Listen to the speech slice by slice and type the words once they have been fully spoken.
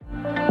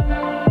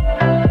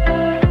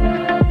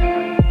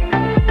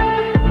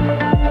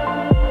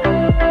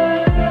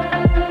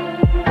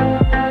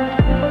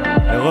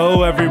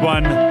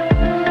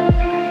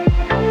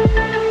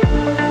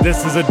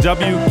is a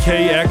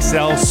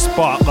WKXL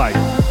Spotlight.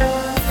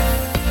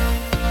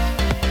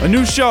 A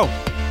new show,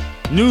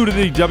 new to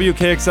the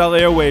WKXL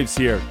airwaves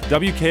here,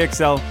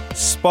 WKXL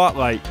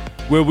Spotlight,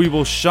 where we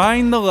will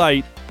shine the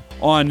light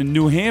on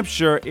New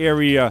Hampshire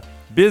area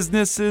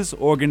businesses,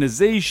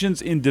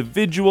 organizations,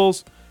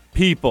 individuals,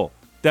 people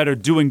that are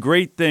doing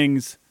great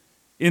things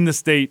in the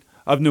state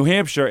of New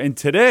Hampshire. And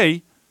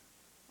today,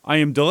 I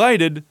am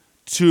delighted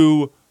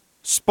to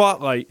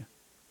spotlight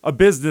a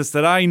business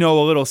that I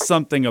know a little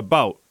something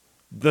about,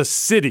 the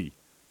city.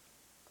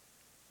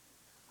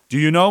 Do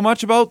you know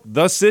much about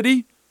the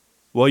city?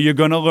 Well, you're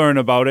going to learn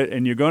about it,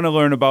 and you're going to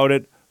learn about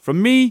it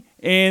from me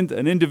and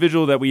an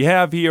individual that we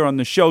have here on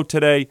the show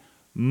today,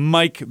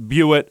 Mike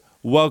Buote.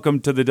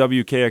 Welcome to the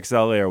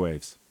WKXL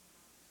airwaves.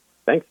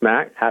 Thanks,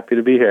 Matt. Happy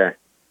to be here.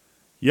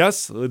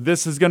 Yes,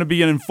 this is going to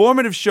be an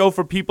informative show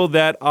for people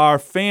that are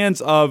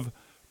fans of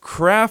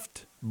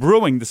craft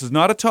brewing. This is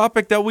not a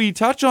topic that we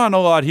touch on a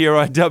lot here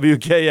on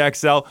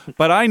WKXL,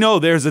 but I know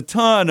there's a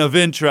ton of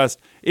interest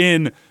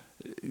in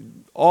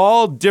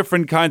all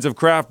different kinds of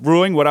craft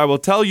brewing. What I will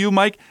tell you,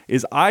 Mike,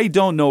 is I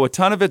don't know a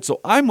ton of it,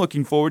 so I'm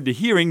looking forward to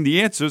hearing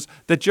the answers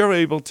that you're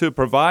able to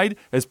provide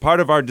as part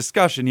of our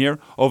discussion here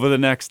over the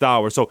next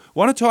hour. So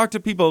want to talk to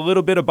people a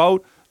little bit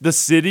about the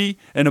city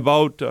and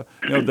about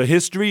the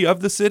history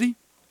of the city?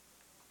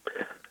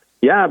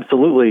 Yeah,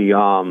 absolutely.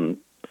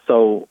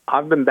 So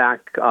I've been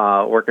back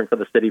working for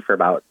the city for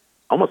about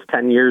almost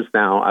 10 years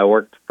now. I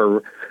worked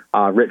for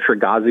Rich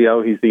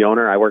Regazio. He's the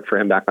owner. I worked for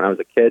him back when I was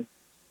a kid.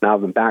 Now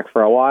I've been back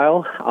for a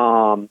while.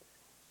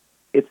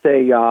 It's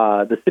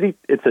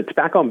a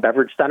tobacco and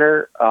beverage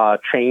center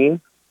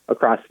chain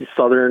across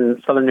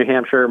southern New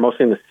Hampshire,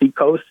 mostly in the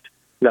seacoast.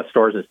 We've got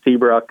stores in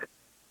Seabrook,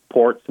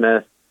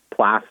 Portsmouth,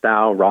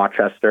 Plastow,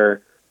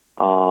 Rochester.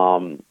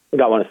 We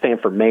got one in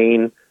Stamford,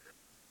 Maine.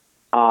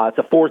 It's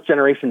a fourth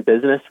generation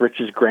business.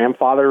 Rich's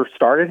grandfather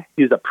started.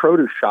 He was a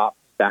produce shop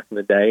back in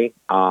the day.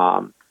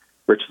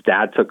 Rich's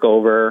dad took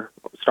over,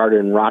 started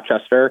in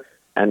Rochester,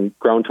 and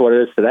grown to what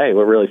it is today.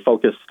 We're really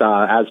focused,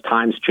 as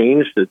times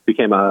changed, it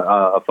became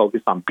a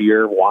focus on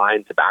beer,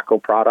 wine, tobacco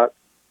products.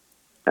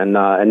 And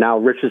now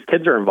Rich's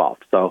kids are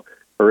involved. So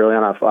we're really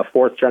on a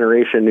fourth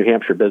generation New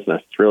Hampshire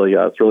business. It's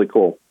really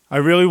cool. I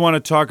really want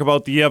to talk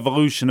about the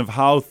evolution of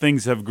how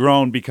things have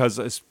grown, because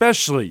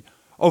especially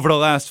over the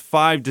last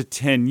 5 to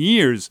 10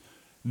 years,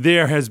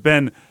 there has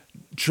been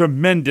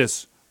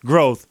tremendous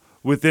growth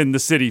within the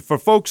city. For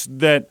folks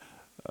that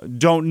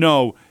don't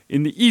know,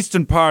 in the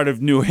eastern part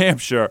of New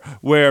Hampshire,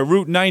 where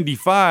Route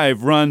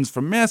 95 runs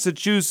from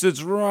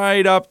Massachusetts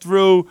right up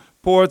through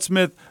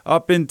Portsmouth,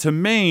 up into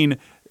Maine,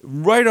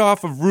 right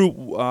off of Route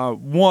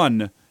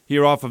 1,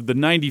 here off of the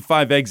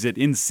 95 exit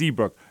in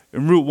Seabrook,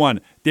 in Route 1,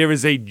 there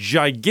is a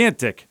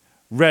gigantic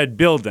red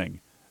building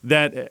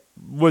that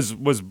was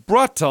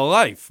brought to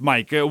life,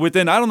 Mike,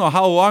 within, I don't know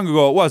how long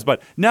ago it was,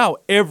 but now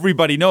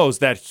everybody knows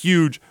that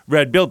huge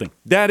red building.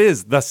 That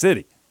is the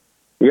city.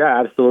 Yeah,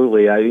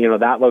 absolutely.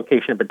 That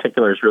location in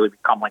particular has really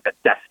become like a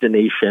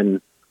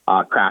destination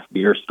craft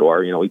beer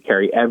store. We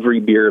carry every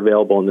beer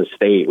available in the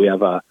state. We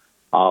have a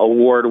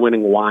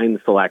award-winning wine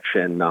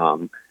selection.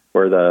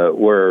 We're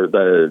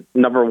the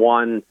number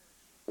one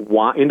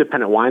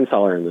independent wine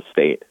seller in the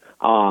state.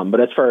 But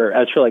as for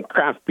like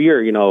craft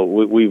beer,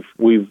 we've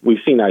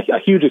seen a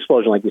huge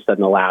explosion, like you said,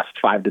 in the last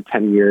 5 to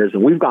 10 years,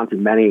 and we've gone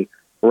through many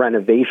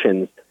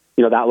renovations.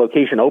 That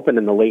location opened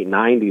in the late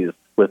 90s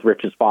with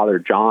Rich's father,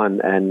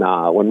 John, and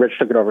when Rich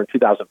took it over in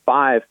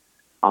 2005,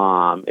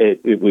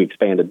 we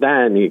expanded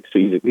then.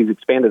 He's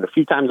expanded a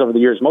few times over the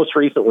years, most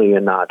recently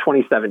in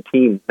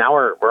 2017. Now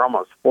we're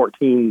almost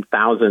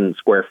 14,000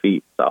 square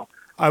feet. So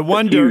I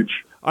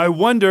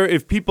wonder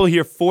if people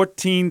hear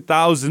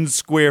 14,000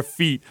 square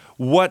feet,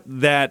 what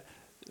that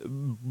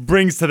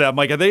brings to them.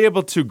 Like, are they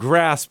able to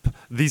grasp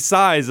the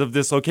size of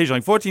this location?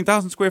 Like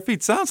 14,000 square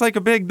feet sounds like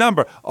a big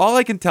number. All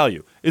I can tell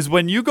you is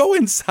when you go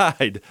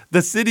inside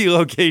the city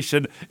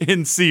location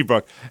in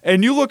Seabrook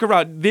and you look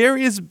around, there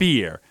is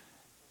beer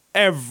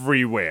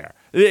everywhere.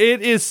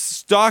 It is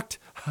stocked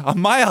a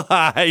mile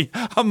high,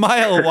 a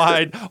mile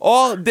wide,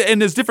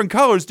 and there's different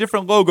colors,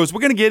 different logos. We're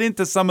going to get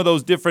into some of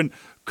those different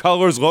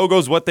colors,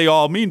 logos, what they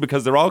all mean,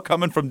 because they're all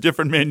coming from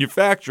different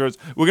manufacturers.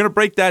 We're going to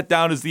break that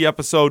down as the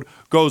episode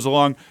goes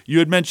along. You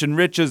had mentioned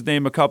Rich's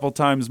name a couple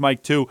times,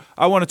 Mike, too.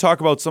 I want to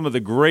talk about some of the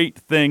great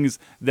things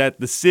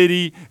that the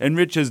city and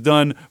Rich has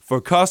done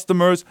for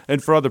customers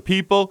and for other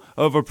people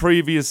over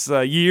previous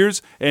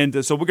years.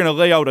 And so we're going to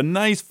lay out a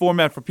nice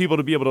format for people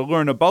to be able to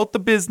learn about the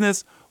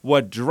business,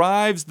 what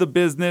drives the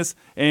business,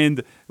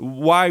 and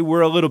why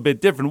we're a little bit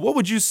different. What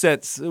would you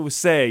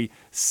say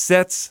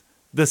sets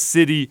the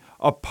city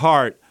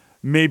apart,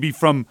 maybe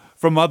from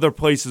other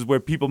places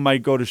where people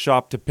might go to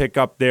shop to pick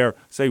up their,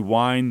 say,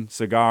 wine,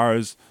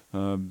 cigars,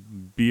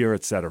 beer,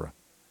 etc.?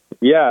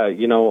 Yeah,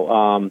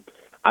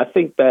 I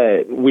think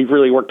that we've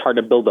really worked hard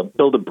to build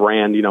a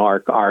brand.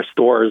 Our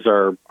stores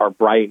are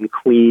bright and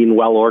clean,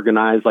 well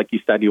organized. Like you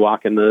said, you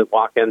walk in the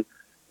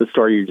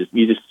store, you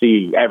just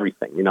see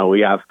everything.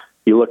 We have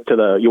you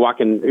walk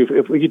in,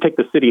 if you take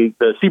the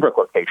Seabrook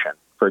location,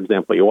 for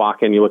example, you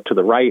walk in, you look to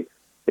the right,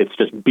 it's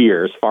just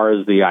beer as far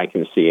as the eye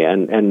can see.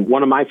 And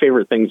one of my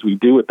favorite things we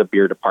do with the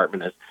beer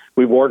department is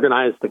we've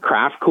organized the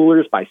craft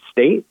coolers by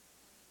state.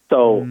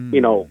 So,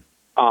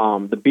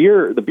 the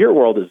beer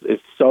world is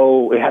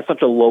so, it has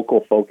such a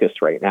local focus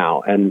right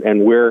now.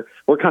 And we're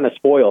kind of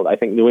spoiled. I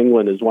think New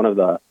England is one of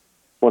the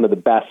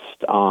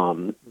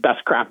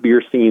best craft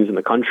beer scenes in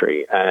the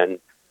country. And,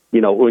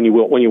 when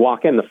you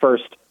walk in, the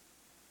first,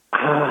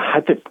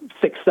 I'd say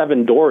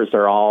 6-7 doors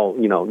are all,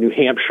 New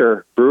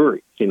Hampshire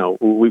breweries.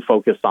 We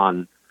focus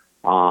on,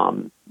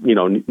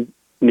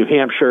 New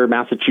Hampshire,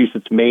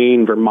 Massachusetts,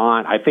 Maine,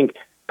 Vermont. I think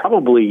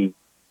probably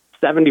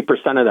 70%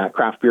 of that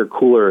craft beer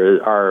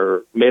cooler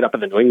are made up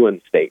of the New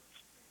England states.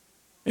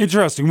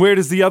 Interesting. Where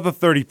does the other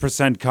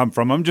 30% come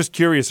from? I'm just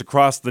curious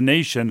across the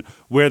nation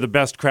where the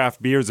best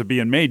craft beers are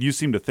being made. You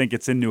seem to think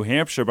it's in New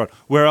Hampshire, but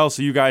where else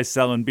are you guys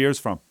selling beers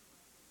from?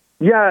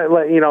 Yeah,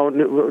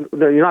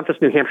 not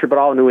just New Hampshire, but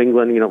all New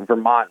England.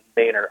 Vermont,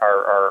 Maine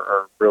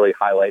are really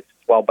highlights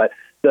as well. But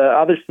the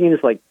other scenes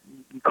like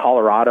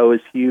Colorado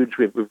is huge.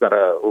 We've got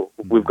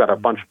a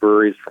bunch of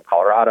breweries from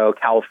Colorado,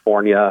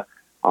 California.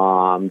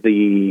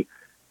 The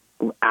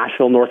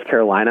Asheville, North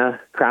Carolina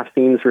craft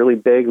scene is really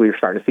big. We're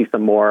starting to see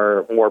some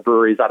more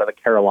breweries out of the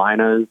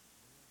Carolinas.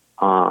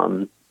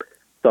 So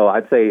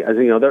I'd say,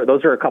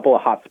 those are a couple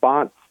of hot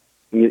spots,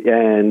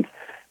 and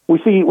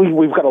we've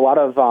got a lot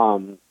of,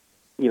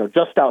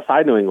 just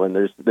outside New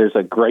England. There's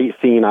a great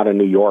scene out of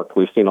New York.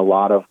 We've seen a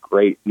lot of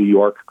great New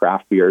York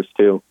craft beers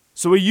too.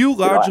 So are you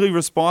largely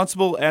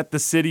responsible at the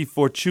city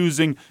for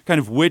choosing kind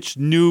of which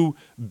new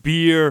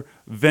beer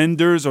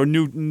vendors or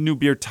new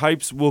beer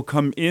types will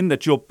come in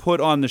that you'll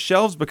put on the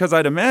shelves? Because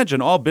I'd imagine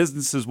all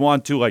businesses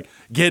want to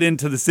get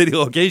into the city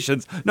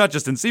locations, not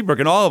just in Seabrook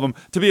and all of them,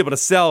 to be able to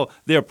sell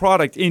their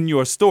product in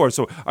your store.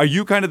 So are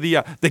you kind of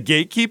the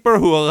gatekeeper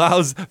who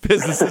allows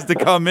businesses to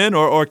come in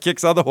or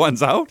kicks other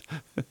ones out?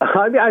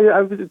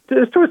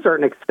 Just to a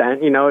certain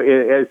extent,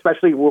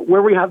 especially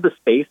where we have the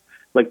space.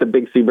 Like the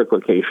big Seabrook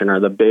location or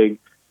the big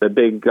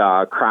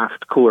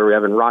craft cooler we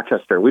have in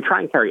Rochester, we try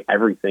and carry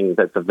everything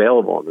that's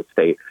available in the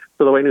state.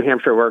 So the way New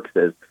Hampshire works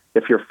is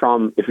if you're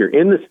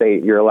in the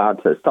state, you're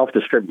allowed to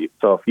self-distribute.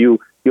 So if you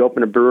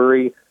open a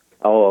brewery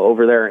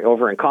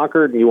over in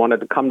Concord and you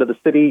wanted to come to the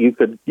city, you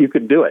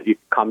could do it. You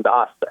could come to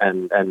us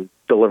and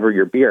deliver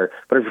your beer.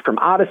 But if you're from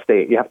out of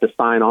state, you have to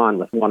sign on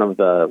with one of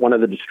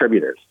the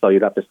distributors. So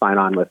you'd have to sign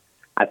on with,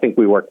 I think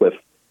we work with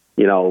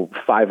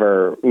 5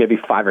 or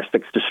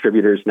 6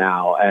 distributors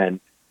now, and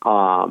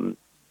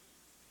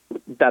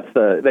that's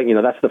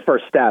the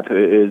first step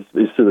is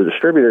to the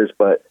distributors.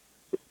 But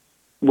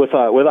with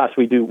us,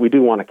 we do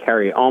want to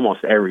carry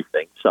almost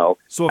everything. So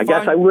I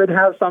guess I would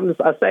have some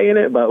say in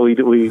it, but we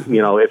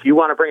if you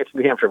want to bring it to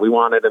New Hampshire, we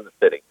want it in the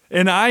city.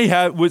 And I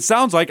have what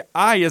sounds like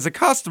I, as a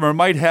customer,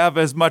 might have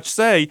as much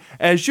say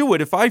as you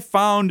would. If I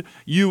found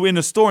you in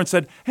a store and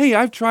said, "Hey,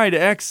 I've tried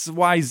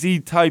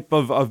XYZ type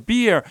of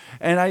beer,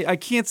 and I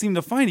can't seem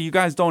to find it. You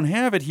guys don't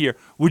have it here."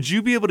 Would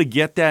you be able to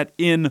get that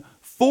in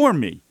for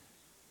me?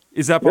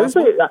 Is that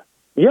possible?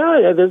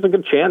 Yeah, there's a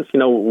good chance.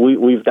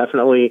 We've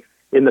definitely.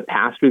 In the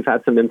past, we've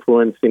had some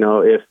influence,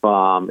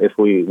 if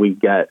we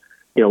get,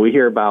 we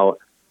hear about,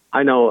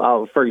 I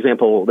know, for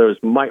example, there was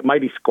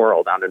Mighty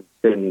Squirrel down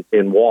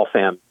in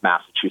Waltham,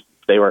 Massachusetts.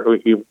 They were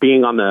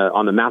being on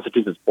the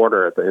Massachusetts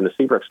border in the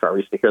Seabrook store. We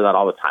used to hear that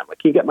all the time. Like,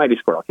 can you get Mighty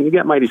Squirrel? Can you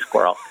get Mighty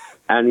Squirrel?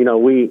 And,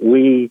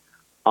 we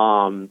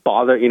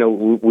bother,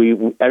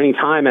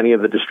 anytime any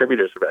of the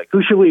distributors would be like,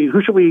 who should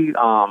we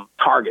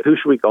target? Who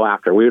should we go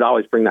after? We would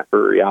always bring that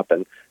brewery up.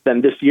 And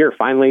then this year,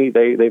 finally,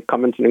 they've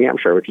come into New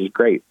Hampshire, which is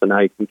great. So now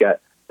you can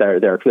get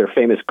their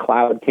famous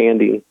Cloud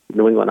Candy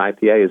New England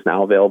IPA is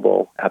now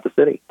available at the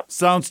city.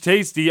 Sounds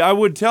tasty. I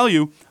would tell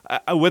you,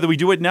 whether we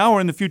do it now or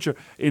in the future,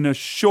 in a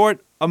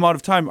short amount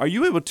of time, are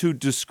you able to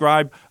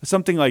describe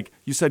something like,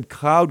 you said,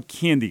 Cloud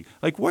Candy?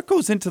 Like, what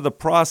goes into the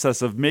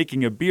process of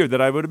making a beer that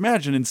I would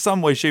imagine in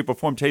some way, shape, or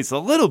form tastes a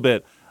little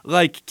bit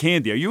like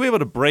candy? Are you able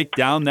to break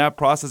down that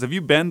process? Have you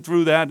been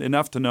through that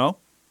enough to know?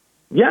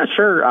 Yeah,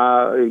 sure.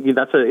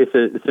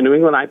 It's a New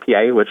England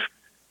IPA, which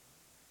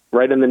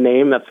right in the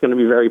name, that's going to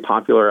be very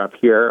popular up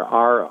here.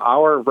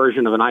 Our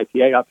version of an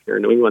IPA up here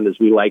in New England is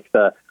we like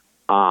the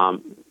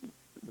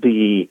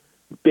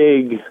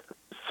big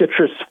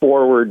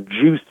citrus-forward,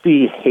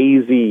 juicy,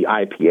 hazy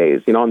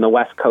IPAs. On the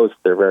West Coast,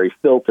 they're very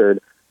filtered,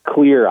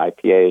 clear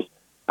IPAs.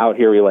 Out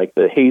here, we like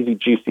the hazy,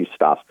 juicy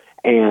stuff.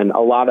 And a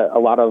lot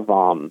of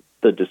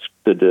the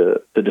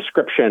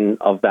description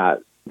of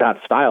that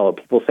style,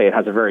 people say it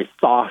has a very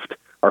soft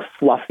or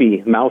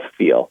fluffy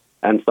mouthfeel.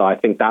 And so I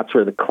think that's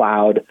where the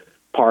cloud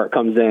part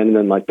comes in. And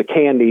then like the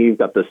candy, you've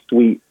got the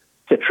sweet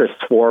citrus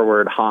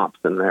forward hops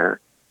in there.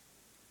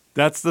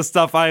 That's the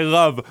stuff I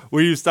love,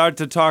 where you start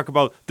to talk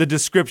about the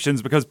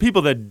descriptions, because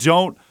people that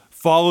don't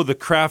follow the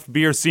craft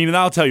beer scene. And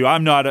I'll tell you,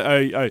 I'm not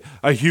a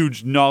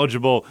huge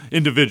knowledgeable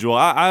individual.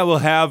 I will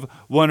have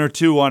one or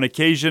two on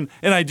occasion,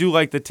 and I do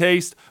like the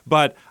taste,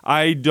 but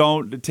I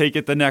don't take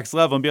it the next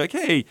level and be like,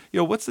 hey,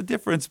 what's the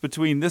difference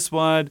between this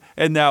one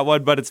and that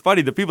one? But it's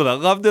funny, the people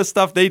that love this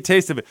stuff, they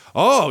taste it.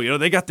 Oh,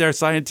 they got their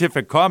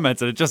scientific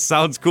comments, and it just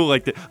sounds cool,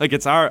 like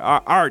it's our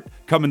art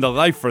coming to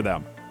life for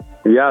them.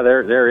 Yeah,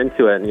 they're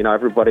into it, and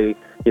everybody,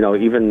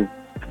 even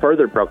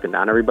further broken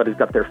down, everybody's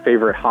got their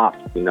favorite hops.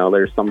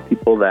 There's some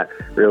people that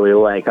really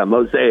like a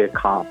mosaic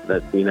hop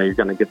that you're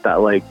going to get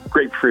that like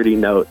grapefruity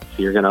notes.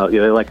 You're going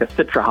to like a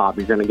citra hop.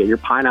 You're going to get your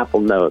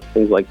pineapple notes.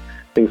 Things like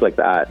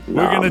that.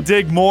 We're going to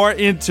dig more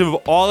into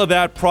all of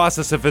that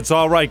process, if it's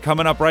all right,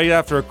 coming up right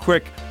after a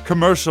quick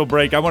commercial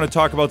break. I want to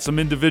talk about some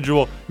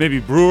individual, maybe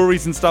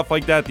breweries and stuff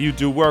like that you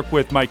do work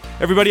with, Mike.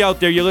 Everybody out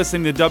there, you're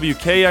listening to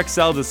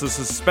WKXL. This is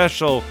a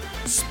special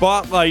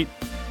Spotlight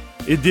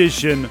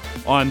edition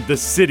on the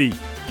city.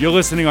 You're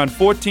listening on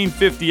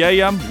 1450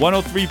 AM,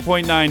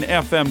 103.9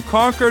 FM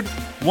Concord,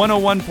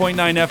 101.9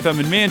 FM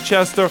in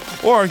Manchester,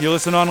 or you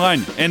listen online,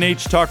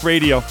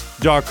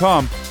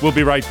 nhtalkradio.com. We'll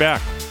be right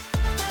back.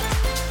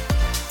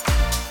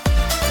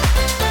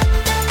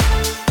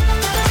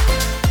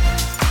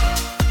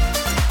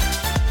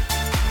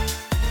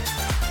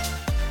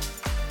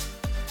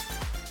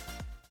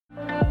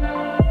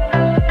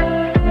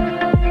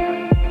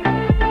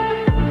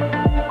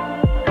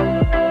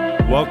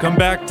 Welcome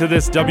back to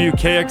this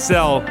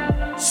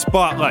WKXL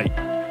Spotlight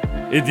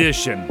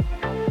edition.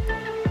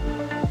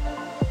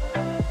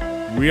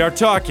 We are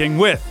talking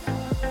with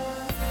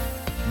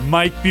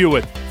Mike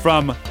Buote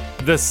from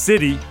The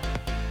City,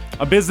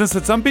 a business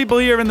that some people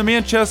here in the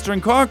Manchester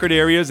and Concord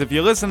areas, if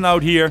you listen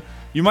out here,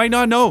 you might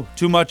not know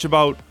too much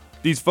about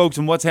these folks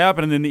and what's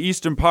happening in the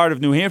eastern part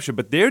of New Hampshire,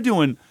 but they're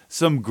doing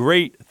some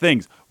great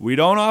things. We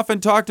don't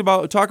often talk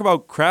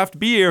about craft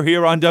beer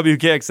here on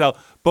WKXL,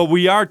 but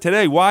we are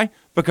today. Why?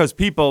 Because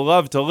people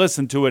love to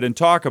listen to it and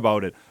talk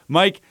about it.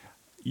 Mike,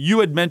 you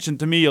had mentioned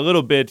to me a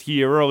little bit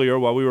here earlier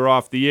while we were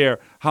off the air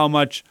how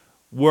much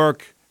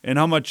work and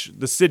how much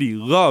the city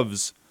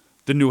loves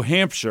the New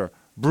Hampshire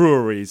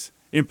breweries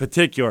in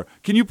particular.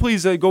 Can you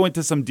please go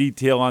into some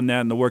detail on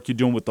that and the work you're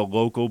doing with the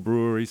local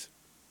breweries?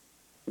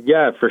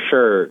 Yeah, for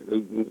sure.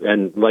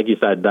 And like you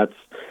said, that's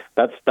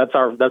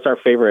our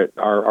favorite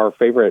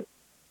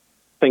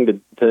thing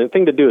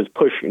to do is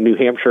push New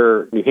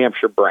Hampshire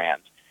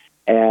brands.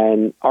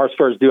 And our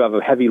stores do have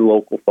a heavy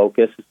local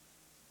focus.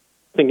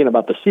 Thinking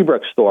about the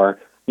Seabrook store,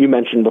 you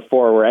mentioned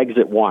before, we're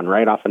exit 1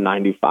 right off of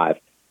 95.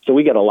 So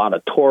we get a lot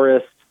of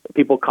tourists.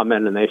 People come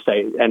in and they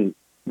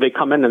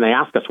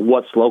ask us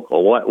what's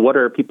local, what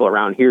are people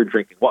around here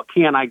drinking, what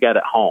can I get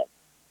at home?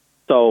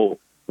 So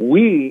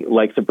we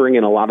like to bring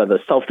in a lot of the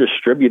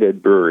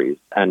self-distributed breweries.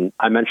 And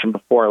I mentioned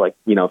before, like,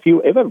 if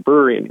you have a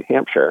brewery in New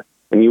Hampshire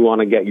and you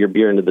want to get your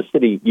beer into the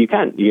city, you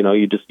can, you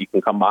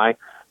can come by,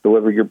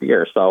 deliver your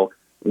beer. So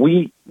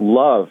we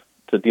love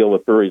to deal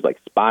with breweries like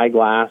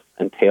Spyglass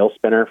and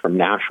Tailspinner from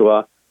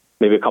Nashua,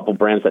 maybe a couple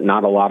brands that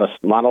not a lot of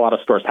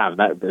stores have.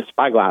 That the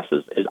Spyglass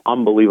is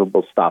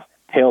unbelievable stuff.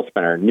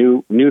 Tailspinner,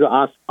 new to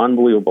us,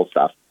 unbelievable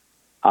stuff.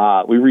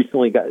 We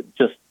recently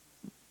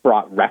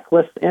brought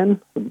Reckless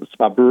in,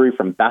 a brewery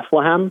from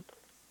Bethlehem.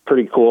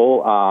 Pretty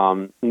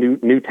cool.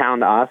 New town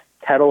to us.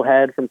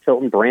 Kettlehead from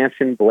Tilton,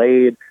 Branchin,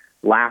 Blade,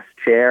 Last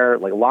Chair,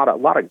 like a lot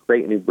of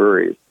great new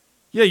breweries.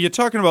 Yeah, you're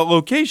talking about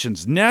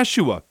locations: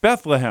 Nashua,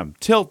 Bethlehem,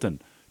 Tilton,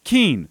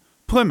 Keene,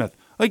 Plymouth.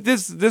 Like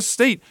this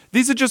state,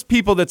 these are just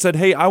people that said,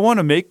 hey, I want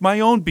to make my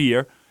own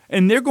beer.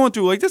 And they're going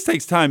through, this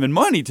takes time and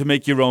money to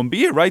make your own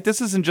beer, right?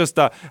 This isn't just,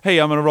 hey,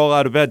 I'm going to roll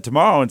out of bed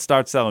tomorrow and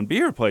start selling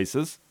beer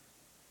places.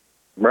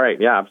 Right,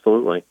 yeah,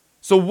 absolutely.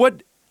 So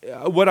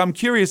what I'm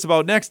curious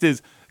about next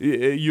is,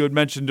 you had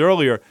mentioned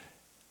earlier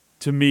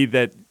to me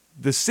that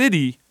the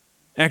city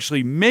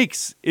actually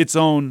makes its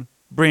own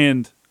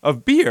brand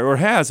of beer, or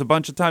has a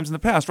bunch of times in the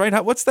past,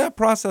 right? What's that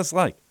process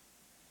like?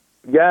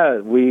 Yeah,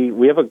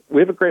 we have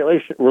a great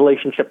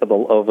relationship with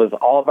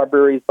all of our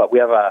breweries, but we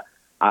have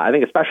I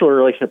think a special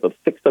relationship with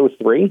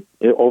 603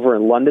 over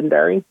in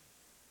Londonderry.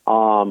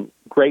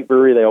 Great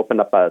brewery. They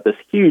opened up this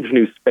huge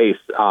new space,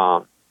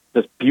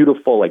 this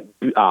beautiful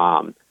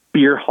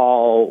beer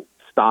hall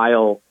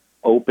style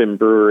open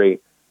brewery.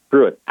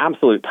 Brew an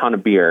absolute ton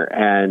of beer,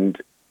 and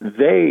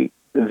they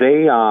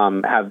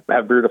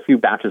have brewed a few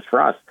batches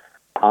for us.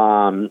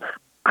 I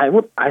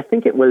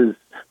think it was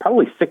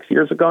probably 6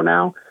 years ago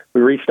now.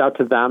 We reached out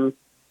to them.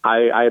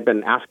 I had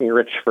been asking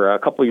Rich for a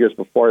couple of years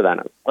before then.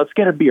 Let's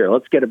get a beer.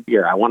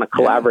 I want to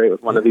collaborate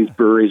with one of these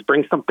breweries.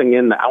 Bring something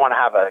in. I want to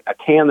have a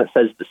can that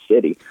says The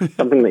City,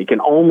 something that you can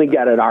only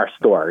get at our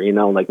store.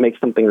 Make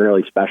something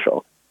really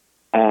special.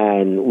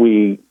 And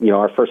we,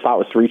 our first thought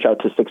was to reach out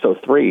to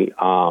 603.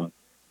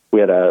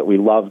 We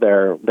love they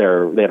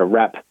had a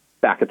rep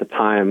back at the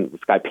time,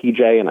 this guy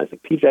PJ, and I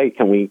said, PJ,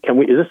 can we?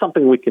 Is this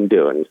something we can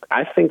do? And he's like,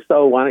 I think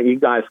so. Why don't you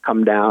guys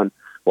come down?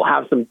 We'll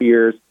have some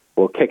beers.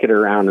 We'll kick it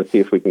around and see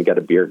if we can get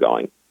a beer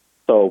going.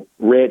 So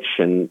Rich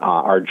and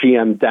our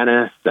GM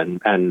Dennis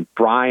and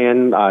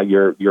Brian,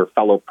 your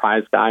fellow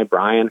prize guy,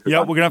 Brian. Yeah,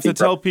 we're gonna have to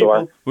tell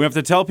people. We have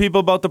to tell people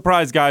about the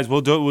prize guys.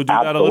 We'll do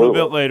that a little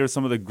bit later.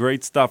 Some of the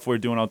great stuff we're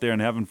doing out there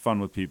and having fun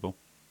with people.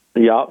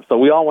 Yeah. So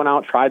we all went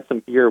out, tried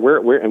some beer.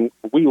 And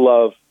we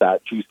love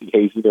that juicy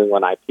hazy New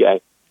England IPA.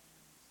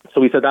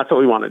 So we said that's what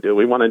we want to do.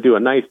 We want to do a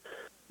nice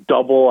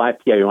double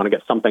IPA. We want to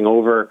get something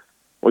over.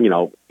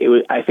 Well,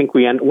 I think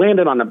we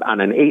landed on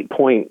an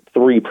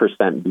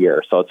 8.3%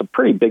 beer, so it's a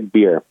pretty big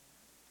beer,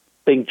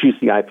 big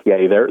juicy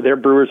IPA. Their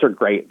brewers are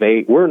great.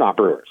 We're not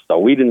brewers, so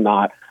we didn't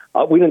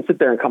sit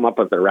there and come up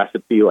with a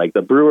recipe. Like,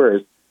 the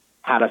brewers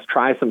had us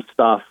try some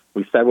stuff.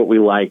 We said what we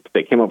liked.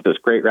 They came up with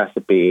this great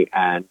recipe,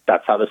 and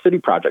that's how the City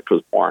Project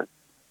was born.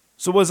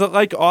 So was it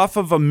like off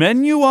of a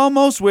menu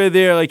almost, where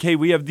they're like, hey,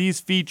 we have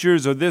these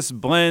features or this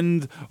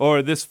blend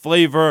or this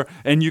flavor,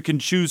 and you can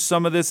choose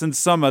some of this and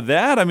some of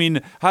that? I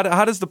mean,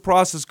 how does the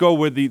process go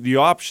where the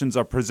options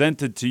are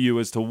presented to you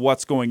as to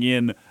what's going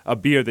in a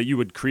beer that you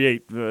would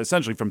create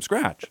essentially from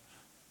scratch?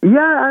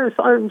 Yeah,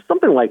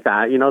 something like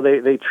that.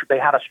 They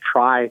had us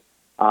try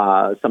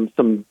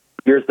some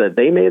beers that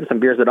they made, some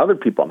beers that other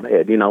people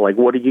made. Like,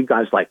 what do you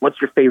guys like?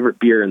 What's your favorite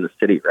beer in the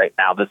city right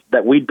now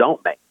that we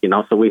don't make?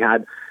 So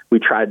we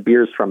tried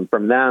beers from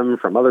them,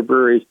 from other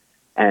breweries,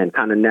 and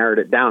kind of narrowed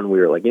it down. We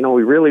were like, we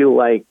really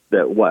like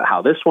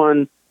how this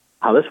one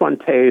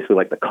tastes. We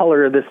like the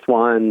color of this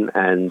one,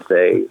 and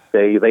they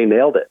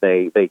nailed it.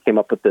 They came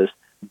up with this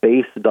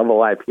base double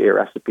IPA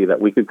recipe that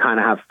we could kind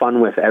of have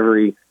fun with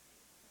every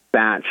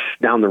batch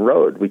down the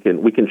road. We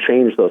can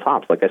change those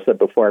hops. Like I said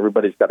before,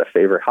 everybody's got a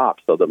favorite hop.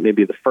 So that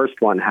maybe the first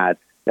one had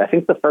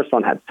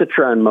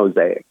Citra and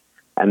Mosaic,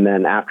 and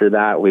then after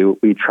that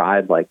we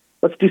tried, like,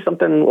 let's do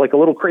something like a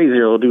little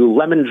crazier. We'll do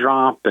lemon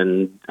drop,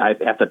 and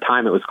at the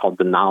time it was called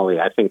Denali.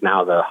 I think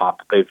now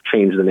they've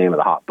changed the name of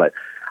the hop, but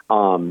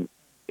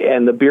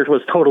and the beer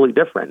was totally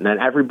different. And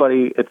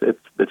everybody,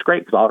 it's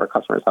great because all of our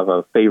customers have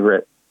a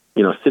favorite,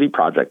 City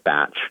Project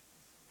batch.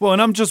 Well,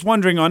 and I'm just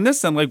wondering on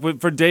this then, like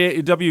for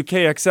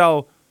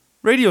WKXL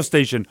radio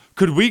station,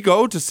 could we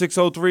go to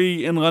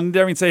 603 in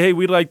Londonderry and say, hey,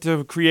 we'd like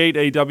to create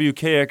a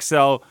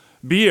WKXL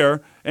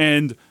beer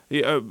and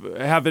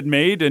have it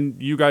made,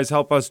 and you guys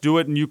help us do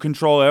it, and you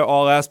control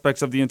all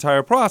aspects of the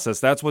entire process?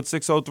 That's what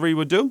 603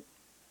 would do?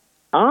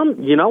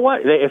 You know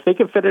what? If they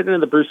could fit it into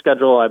the brew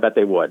schedule, I bet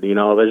they would.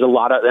 There's a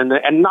lot of,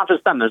 and not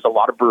just them, there's a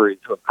lot of breweries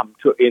who have come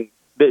to it.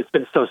 It's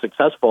been so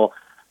successful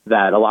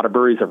that a lot of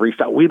breweries have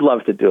reached out. We'd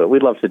love to do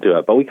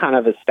it. But we kind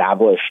of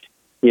established,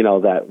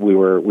 that we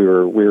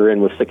were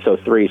in with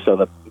 603, so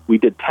that we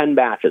did 10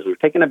 batches. We've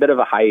taken a bit of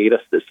a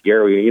hiatus this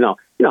year. You know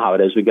how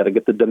it is. We got to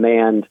get the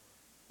demand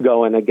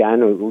going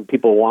again.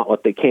 People want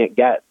what they can't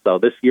get. So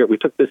this year, we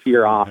took this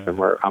year off, and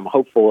I'm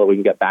hopeful that we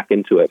can get back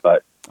into it.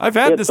 But I've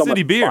had the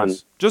city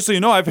beers. Fun. Just so you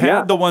know, I've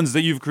had the ones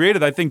that you've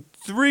created. I think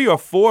 3 or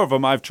 4 of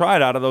them I've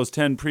tried out of those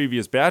 10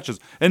 previous batches,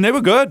 and they were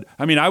good.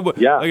 I mean, like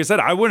I said,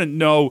 I wouldn't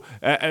know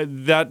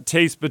that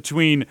taste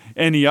between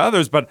any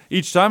others, but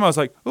each time I was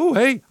like, oh,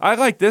 hey, I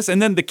like this.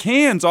 And then the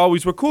cans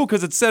always were cool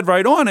because it said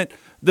right on it,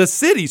 the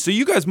city. So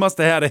you guys must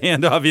have had a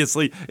hand,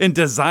 obviously, in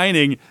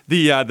designing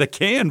the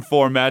can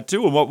format,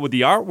 too, and what with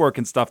the artwork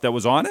and stuff that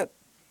was on it.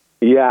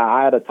 Yeah,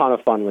 I had a ton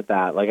of fun with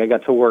that. Like, I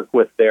got to work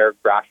with their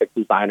graphic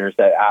designers.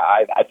 That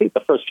I think the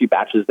first few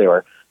batches, they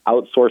were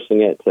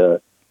outsourcing it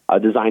to a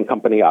design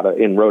company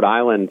in Rhode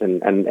Island,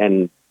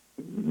 and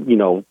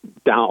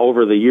down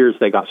over the years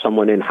they got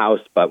someone in house.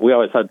 But we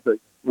always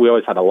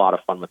had a lot of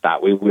fun with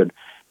that.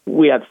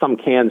 We had some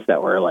cans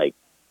that were like,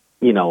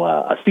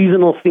 a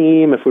seasonal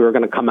theme. If we were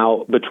going to come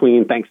out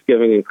between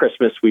Thanksgiving and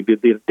Christmas, we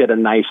did a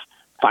nice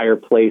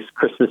fireplace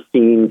Christmas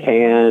theme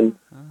can.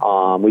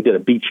 We did a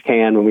beach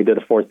can when we did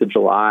a 4th of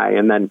July.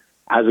 And then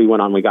as we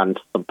went on, we got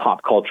into some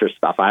pop culture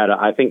stuff.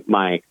 I think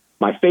my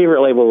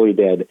favorite label we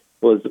did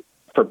was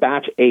for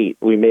batch 8.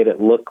 We made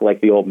it look like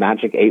the old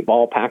Magic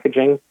 8-ball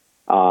packaging.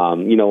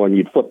 When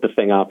you'd flip the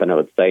thing up and it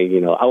would say,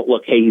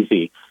 Outlook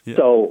Hazy. Yeah.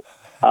 So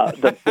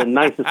the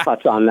nicest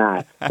touch on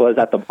that was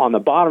on the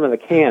bottom of the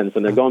cans,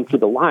 when they're going through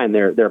the line,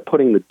 they're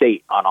putting the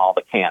date on all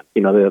the cans.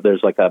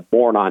 There's like a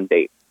born on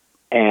date.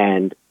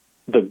 And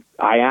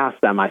I asked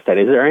them, I said,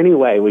 is there any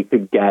way we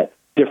could get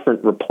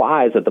different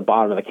replies at the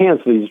bottom of the can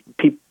so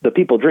the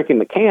people drinking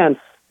the can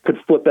could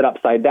flip it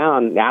upside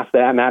down, ask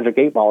that Magic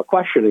 8-ball a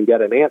question and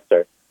get an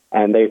answer?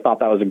 And they thought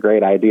that was a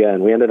great idea,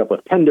 and we ended up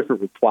with 10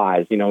 different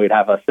replies. We'd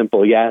have a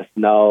simple yes,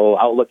 no,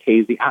 Outlook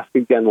Hazy, ask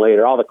again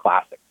later, all the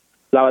classics.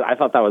 So I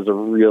thought that was a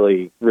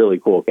really, really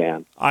cool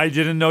can. I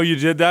didn't know you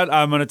did that.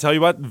 I'm going to tell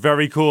you what,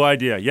 very cool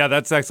idea. Yeah,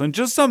 that's excellent.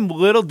 Just some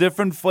little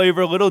different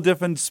flavor, little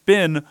different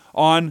spin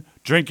on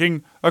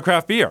drinking a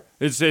craft beer.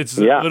 It's a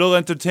little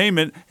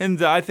entertainment,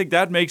 and I think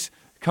that makes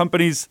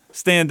companies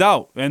stand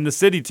out, and the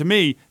city, to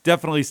me,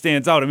 definitely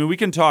stands out. I mean, we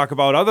can talk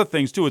about other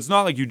things too. It's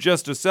not like you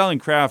just are selling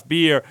craft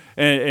beer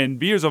and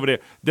beers over there.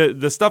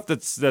 The stuff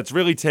that's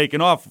really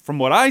taken off, from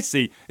what I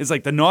see, is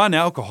like the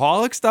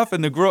non-alcoholic stuff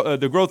and the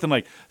growth in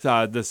like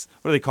this,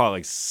 what do they call it,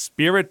 like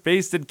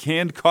spirit-based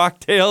canned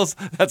cocktails.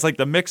 That's like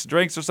the mixed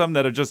drinks or something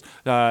that are just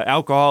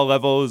alcohol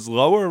levels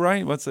lower,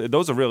 right?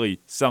 Those are really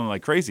selling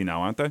like crazy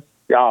now, aren't they?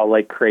 Yeah,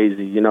 like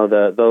crazy. You know,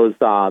 those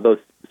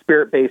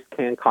spirit-based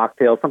canned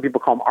cocktails. Some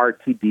people call them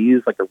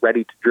RTDs, like a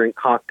ready-to-drink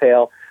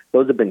cocktail.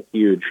 Those have been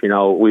huge. You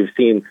know, we've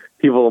seen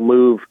people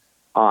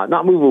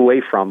not move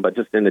away from, but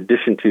just in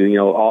addition to, you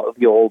know, all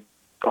the old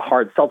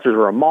hard seltzers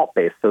were a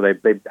malt-based, so they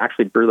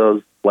actually brew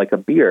those like a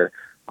beer.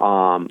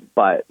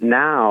 But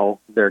now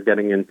they're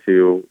getting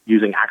into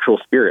using actual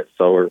spirits.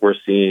 So we're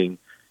seeing,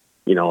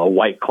 you know, a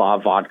White Claw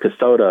vodka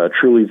soda, a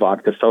Truly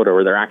vodka soda,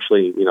 where they're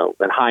actually, you know,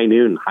 and High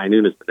Noon has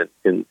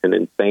been an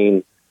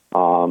insane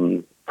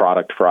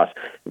product for us.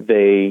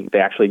 They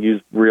actually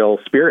use real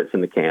spirits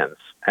in the cans,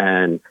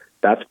 and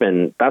that's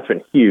been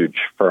huge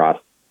for us.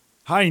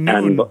 High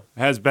Noon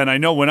has been. I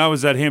know when I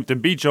was at Hampton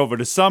Beach over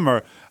the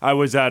summer, I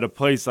was at a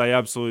place I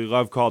absolutely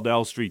love called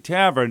L Street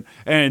Tavern,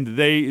 and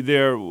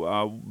their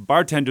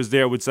bartenders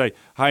there would say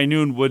High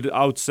Noon would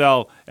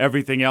outsell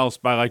everything else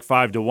by like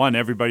 5-1.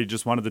 Everybody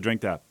just wanted to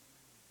drink that.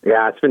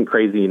 Yeah, it's been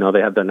crazy. You know, they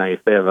have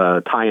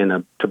a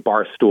tie-in to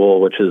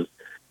Barstool, which is,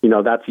 you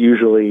know, that's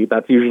usually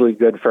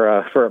good for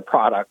a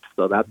product.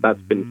 So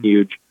that's been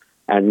huge.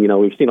 And, you know,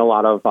 we've seen a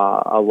lot of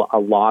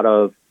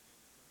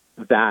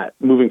that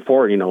moving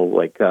forward, you know,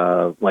 like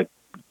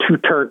Two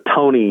Turnt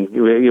Tony,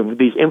 you know,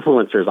 these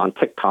influencers on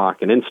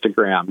TikTok and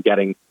Instagram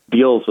getting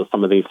deals with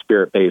some of these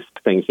spirit-based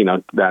things. You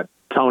know, that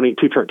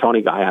Two Turnt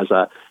Tony guy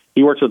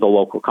he works with a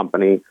local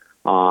company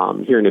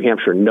here in New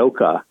Hampshire,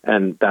 Noka,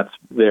 and that's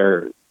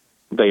their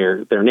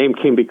name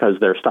came because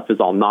their stuff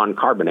is all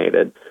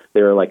non-carbonated.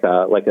 They were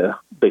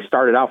they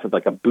started off with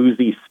like a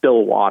boozy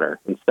still water.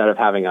 Instead of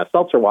having a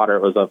seltzer water,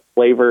 it was a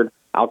flavored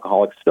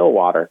alcoholic still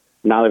water.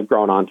 Now they've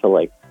grown on to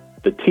like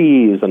the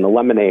teas and the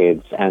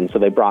lemonades, and so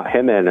they brought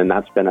him in, and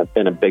that's been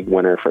a big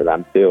winner for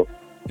them too.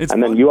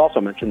 Then you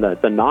also mentioned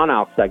the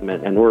non-alc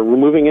segment, and we're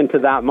moving into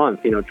that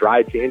month. You know,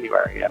 dry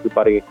January.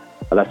 Everybody,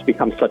 that's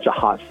become such a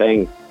hot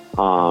thing.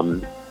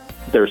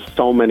 There's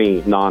so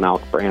many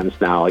non-alc brands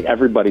now. Like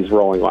everybody's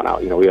rolling one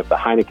out. You know, we have the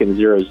Heineken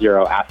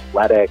 0.0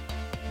 Athletic,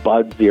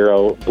 Bud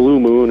Zero,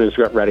 Blue Moon is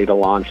ready to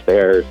launch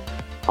theirs.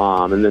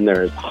 And then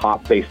there's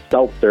hop-based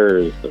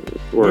seltzers.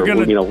 We're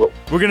gonna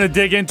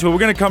dig into it. We're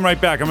gonna come right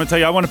back. I'm gonna tell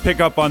you, I want to pick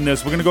up on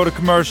this. We're gonna go to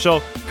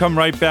commercial. Come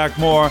right back.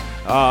 More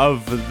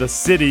of the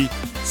city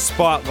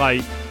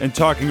spotlight and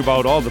talking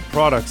about all the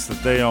products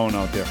that they own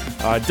out there.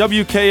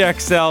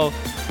 WKXL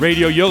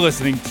Radio. You're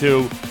listening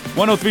to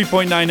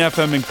 103.9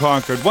 FM in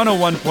Concord,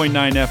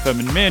 101.9 FM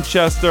in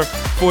Manchester,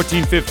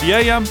 1450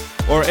 AM,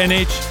 or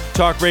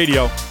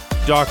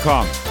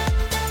nhtalkradio.com.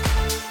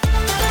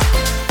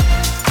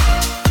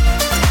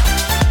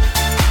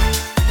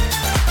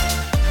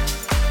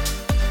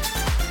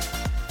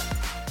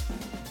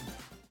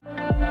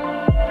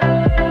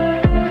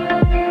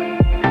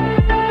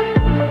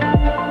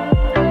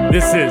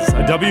 This is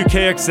a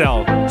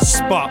WKXL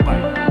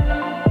Spotlight.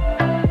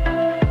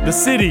 The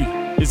city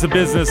is a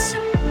business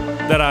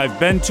that I've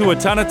been to a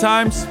ton of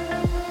times.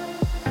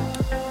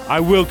 I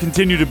will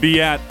continue to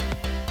be at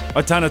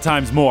a ton of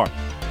times more.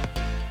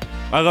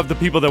 I love the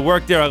people that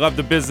work there. I love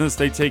the business.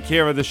 They take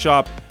care of the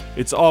shop.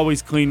 It's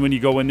always clean when you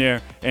go in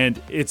there,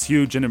 and it's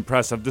huge and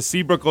impressive. The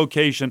Seabrook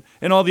location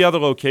and all the other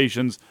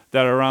locations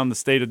that are around the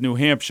state of New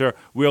Hampshire.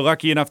 We're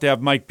lucky enough to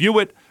have Mike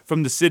Buote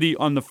from the city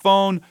on the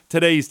phone.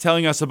 Today he's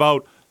telling us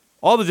about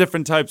all the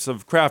different types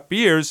of craft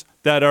beers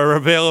that are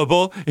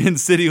available in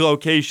city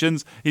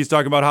locations. He's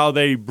talking about how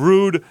they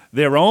brewed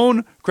their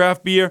own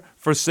craft beer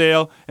for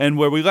sale. And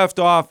where we left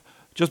off,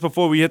 just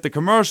before we hit the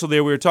commercial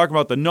there, we were talking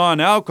about the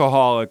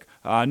non-alcohol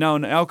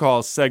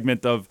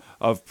segment of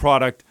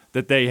product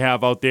that they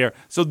have out there.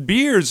 So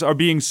beers are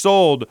being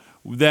sold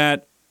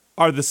that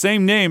are the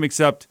same name,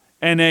 except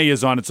NA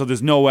is on it, so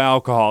there's no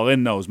alcohol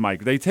in those,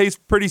 Mike. They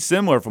taste pretty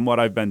similar from what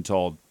I've been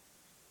told.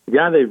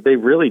 Yeah, they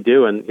really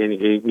do, and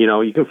you know,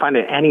 you can find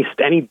it any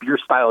beer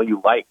style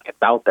you like. It's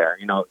out there.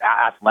 You know,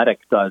 Athletic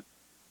does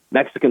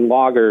Mexican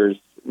lagers,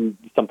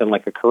 something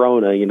like a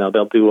Corona. You know,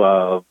 they'll do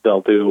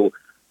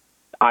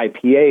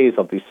IPAs,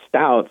 they'll do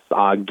stouts.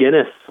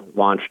 Guinness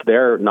launched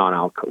their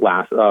non-alc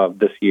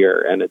this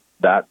year, and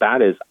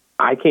that is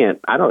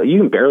you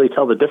can barely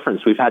tell the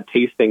difference. We've had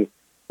tastings.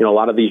 You know, a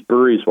lot of these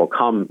breweries will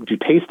come do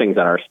tastings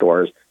at our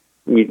stores.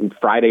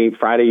 Friday,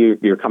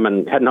 you're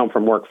heading home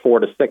from work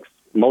 4 to 6.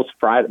 Most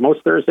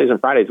Thursdays and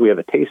Fridays we have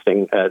a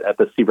tasting at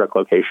the Seabrook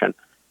location,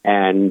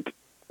 and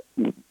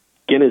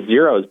Guinness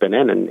Zero has been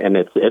in, and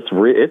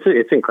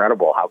it's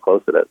incredible how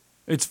close it is.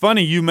 It's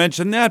funny you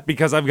mentioned that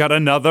because I've got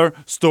another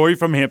story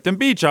from Hampton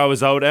Beach. I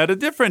was out at a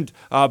different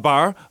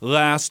bar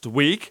last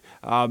week,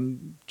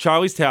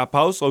 Charlie's Tap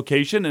House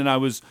location, and I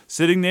was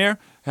sitting there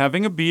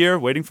having a beer,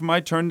 waiting for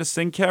my turn to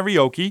sing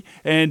karaoke,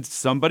 and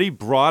somebody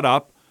brought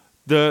up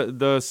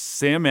the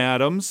Sam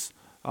Adams,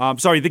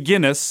 the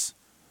Guinness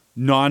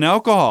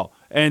non-alcohol.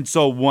 And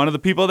so one of the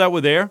people that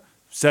were there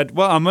said,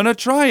 well, I'm going to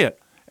try it.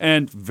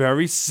 And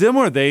very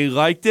similar. They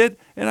liked it.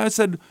 And I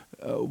said,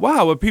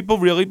 wow, are people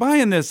really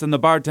buying this? And the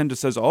bartender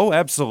says, oh,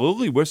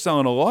 absolutely. We're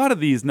selling a lot of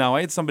these now.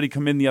 I had somebody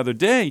come in the other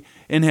day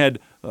and had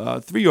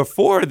 3 or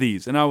 4 of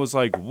these. And I was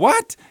like,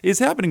 what is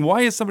happening?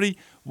 Why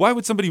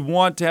would somebody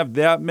want to have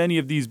that many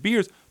of these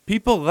beers?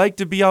 People like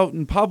to be out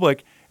in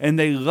public, and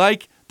they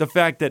like the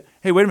fact that,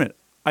 hey, wait a minute,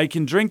 I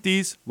can drink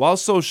these while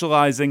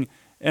socializing,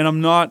 and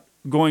I'm not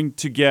going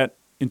to get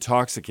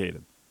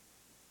intoxicated.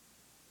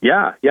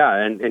 Yeah,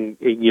 and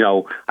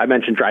I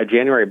mentioned Dry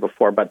January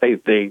before, but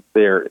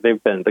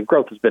the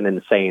growth has been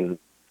insane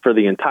for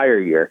the entire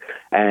year,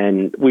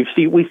 and we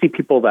see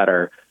people that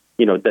are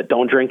that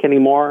don't drink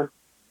anymore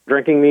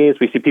drinking these.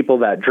 We see people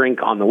that drink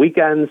on the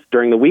weekends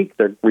during the week.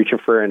 They're reaching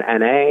for an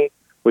NA.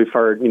 We've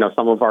heard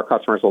some of our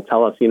customers will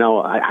tell us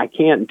I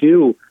can't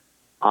do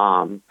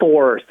 4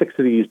 or 6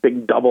 of these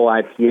big double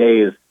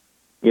IPAs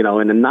in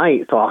a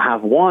night. So I'll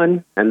have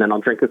one, and then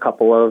I'll drink a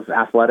couple of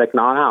athletic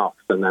non-alcs,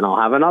 and then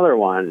I'll have another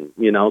one,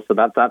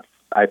 So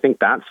I think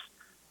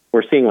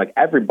we're seeing like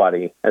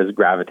everybody is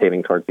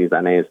gravitating towards these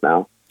NAs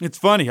now. It's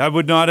funny. I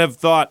would not have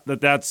thought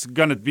that that's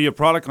going to be a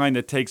product line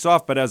that takes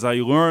off. But as I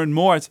learn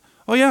more, it's,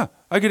 oh yeah,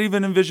 I could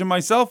even envision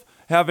myself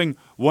having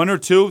 1 or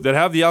 2 that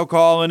have the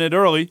alcohol in it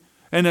early,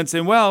 and then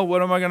saying, well,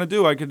 what am I going to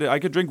do? I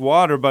could drink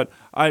water, but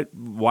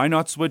why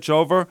not switch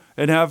over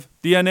and have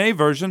the NA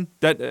version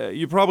that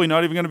you're probably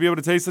not even going to be able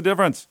to taste the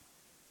difference?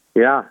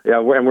 Yeah,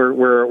 and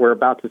we're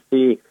about to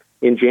see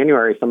in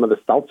January some of the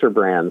seltzer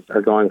brands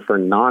are going for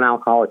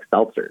non-alcoholic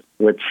seltzers,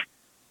 which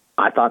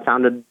I thought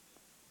sounded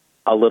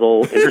a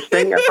little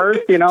interesting at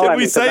first.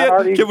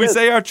 Can we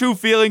say our true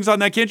feelings on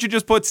that? Can't you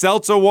just put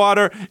seltzer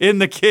water in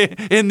the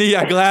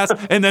glass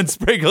and then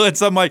sprinkle in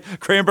some like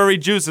cranberry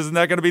juice? Isn't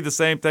that going to be the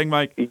same thing,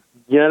 Mike?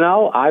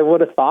 I would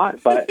have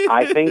thought, but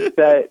I think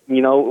that,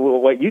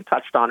 what you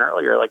touched on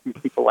earlier, like these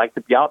people like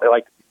to be out, they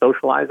like to be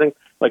socializing,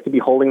 like to be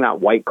holding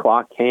that White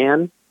Claw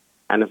can.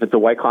 And if it's a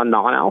White Claw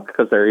non-alc,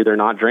 because they're either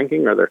not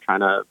drinking or they're trying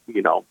to,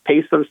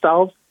 pace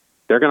themselves,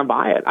 they're going to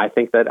buy it. I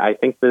think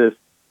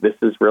this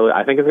is really,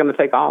 I think it's going to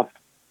take off.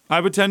 I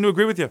would tend to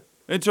agree with you.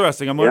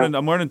 Interesting. I'm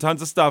learning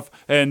tons of stuff.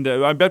 And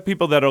I bet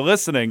people that are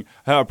listening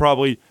are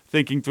probably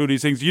thinking through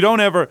these things. You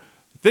don't ever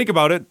think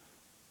about it,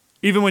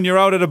 even when you're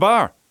out at a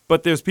bar.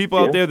 But there's people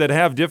out there that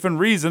have different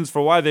reasons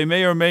for why they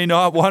may or may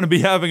not want to be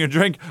having a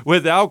drink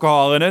with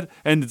alcohol in it.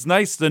 And it's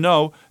nice to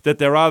know that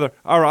there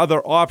are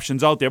other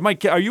options out there.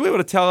 Mike, are you able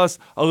to tell us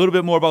a little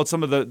bit more about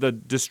some of the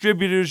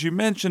distributors you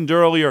mentioned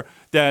earlier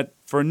that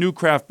for new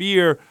craft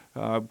beer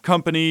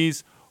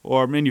companies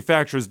or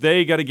manufacturers,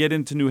 they got to get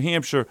into New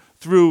Hampshire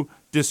through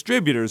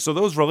distributors. So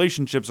those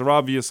relationships are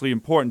obviously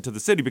important to the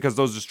city because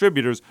those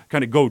distributors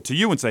kind of go to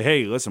you and say,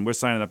 hey, listen, we're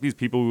signing up these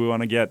people. We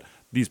want to get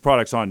these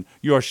products on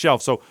your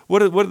shelf. So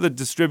what are the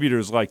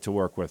distributors like to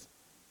work with?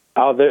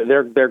 Oh,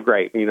 they're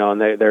great,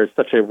 and there's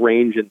such a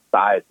range in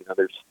size.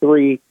 There's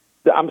 3.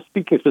 I'm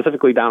speaking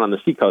specifically down on the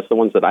seacoast, the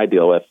ones that I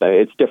deal with.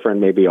 It's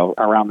different maybe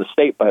around the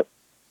state, but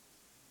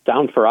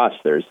down for us,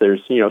 there's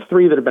 3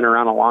 that have been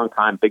around a long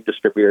time, big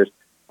distributors.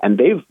 And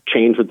they've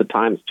changed with the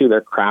times, too. Their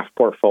craft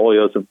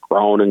portfolios have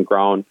grown and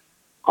grown.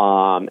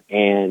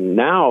 And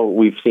now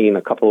we've seen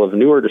a couple of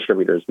newer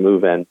distributors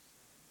move in.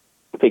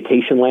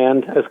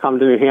 Vacationland has come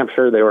to New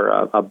Hampshire. They were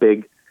a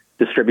big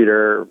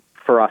distributor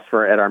for us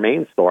at our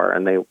main store.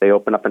 And they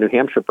opened up a New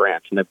Hampshire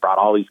branch. And they brought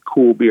all these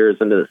cool beers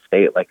into the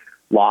state, like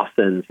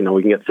Lawson's.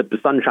 We can get Sip of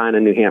Sunshine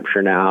in New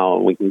Hampshire now.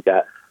 And we can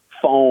get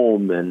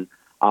Foam and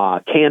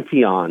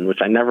Cantillon, which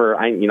I never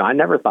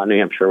thought New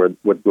Hampshire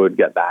would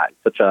get that.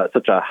 Such a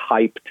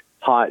hyped,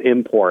 hot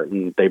import,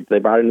 and they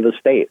brought it into the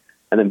state.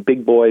 And then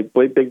Big Boy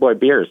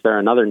Beers, they're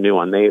another new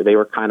one. They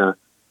were kind of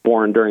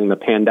born during the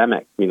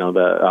pandemic.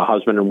 The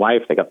husband and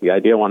wife, they got the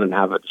idea, wanted to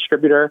have a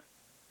distributor,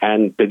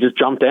 and they just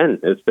jumped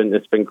in.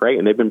 It's been great,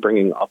 and they've been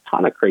bringing a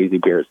ton of crazy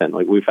beers in.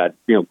 Like we've had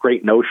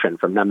Great Notion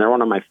from them. They're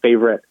one of my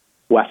favorite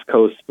West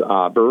Coast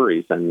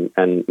breweries,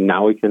 and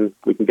now we can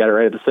get it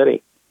right at the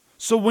city.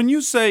 So when you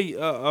say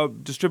a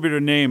distributor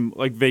name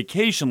like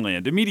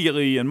Vacationland,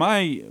 immediately in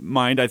my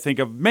mind I think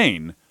of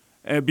Maine,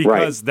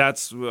 because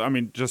that's,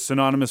 just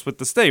synonymous with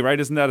the state, right?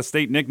 Isn't that a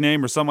state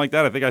nickname or something like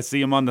that? I think I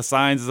see them on the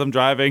signs as I'm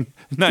driving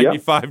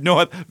 95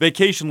 North,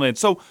 Vacationland.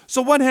 So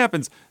what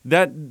happens?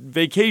 That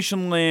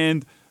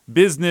Vacationland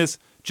business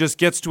just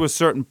gets to a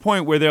certain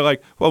point where they're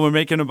like, well, we're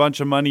making a bunch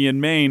of money in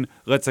Maine,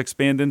 let's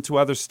expand into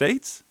other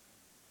states?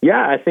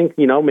 Yeah, I think,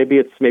 maybe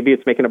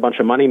it's making a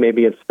bunch of money,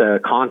 maybe it's the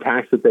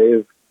contacts that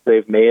they've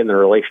made and the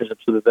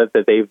relationships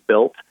that they've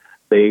built.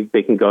 They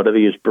can go to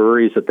these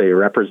breweries that they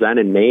represent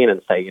in Maine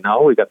and say,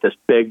 we got this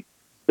big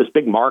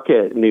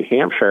market in New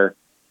Hampshire.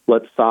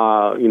 Let's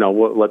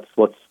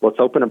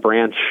open a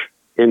branch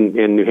in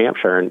New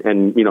Hampshire.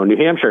 And New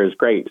Hampshire is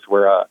great.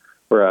 We're a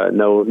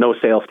no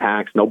sales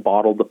tax, no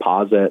bottle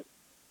deposit.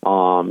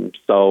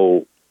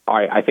 So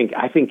I think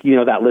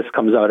that list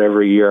comes out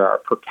every year. Our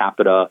per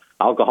capita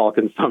alcohol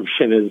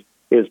consumption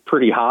is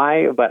pretty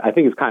high, but I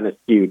think it's kind of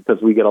skewed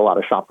because we get a lot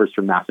of shoppers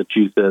from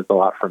Massachusetts, a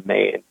lot from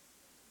Maine.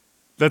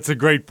 That's a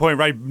great point,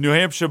 right? New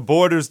Hampshire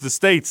borders the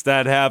states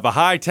that have a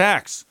high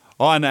tax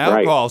on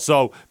alcohol. Right.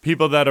 So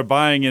people that are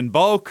buying in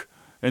bulk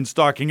and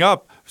stocking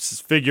up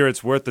figure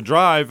it's worth the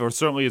drive, or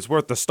certainly it's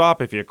worth the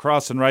stop if you're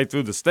crossing right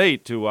through the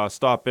state to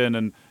stop in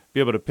and be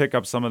able to pick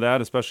up some of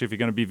that, especially if you're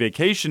going to be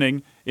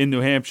vacationing in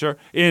New Hampshire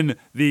in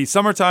the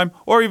summertime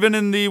or even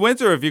in the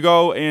winter if you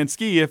go and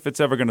ski, if it's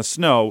ever going to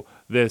snow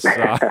this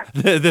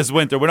this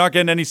winter. We're not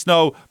getting any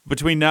snow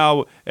between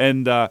now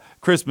and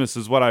Christmas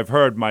is what I've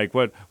heard, Mike.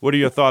 What are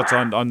your thoughts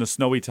on the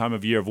snowy time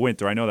of year of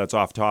winter? I know that's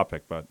off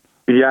topic, but...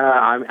 Yeah,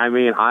 I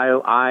mean,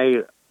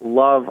 I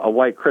love a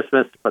white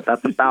Christmas, but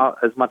that's about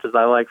as much as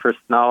I like for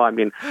snow. I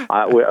mean,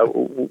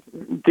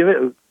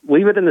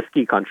 leave it in the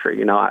ski country.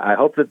 You know, I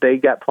hope that they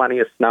get plenty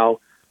of snow,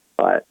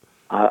 but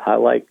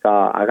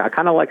I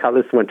kind of like how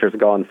this winter's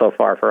going so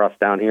far for us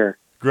down here.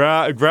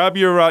 Grab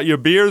your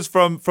beers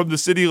from the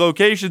city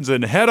locations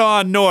and head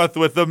on north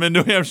with them in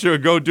New Hampshire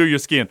and go do your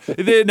skiing.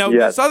 Now,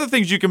 There's other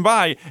things you can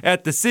buy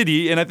at the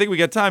city, and I think we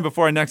got time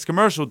before our next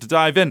commercial to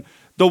dive in.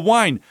 The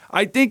wine.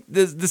 I think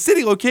the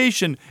city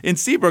location in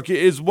Seabrook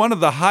is one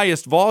of the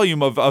highest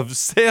volume of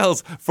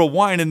sales for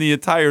wine in the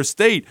entire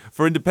state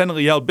for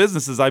independently held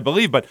businesses, I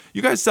believe. But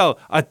you guys sell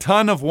a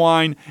ton of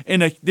wine,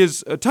 and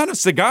there's a ton of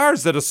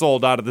cigars that are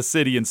sold out of the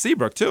city in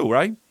Seabrook too,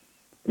 right?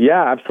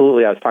 Yeah,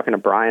 absolutely. I was talking to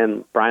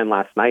Brian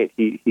last night.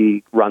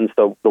 He runs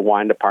the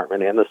wine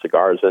department and the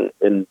cigars,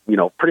 and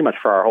pretty much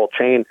for our whole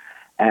chain.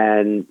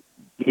 And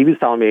he was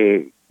telling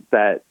me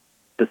that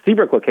the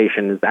Seabrook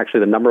location is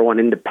actually the number one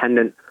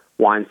independent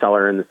wine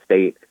cellar in the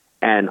state,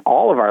 and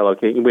all of our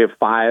locations, we have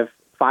five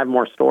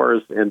more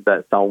stores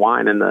that sell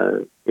wine in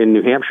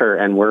New Hampshire,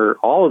 and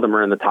all of them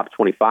are in the top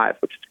 25,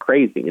 which is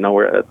crazy.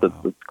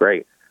 It's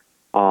great.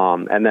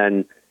 And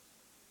then,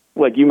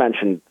 like you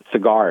mentioned,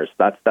 cigars.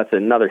 That's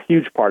another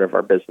huge part of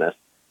our business.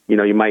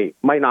 You might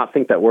not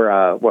think that we're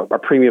a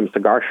premium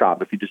cigar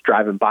shop. If you just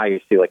driving by,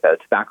 you see like a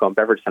tobacco and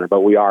beverage center,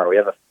 but we are. We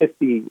have a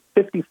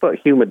 50-foot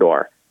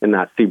humidor in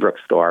that Seabrook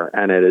store,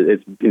 and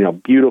it's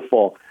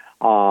beautiful.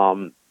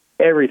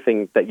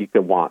 Everything that you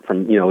could want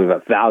from, we've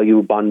got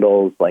value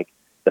bundles, like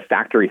the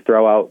factory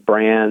throwout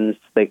brands,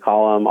 they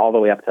call them, all the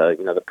way up to,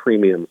 the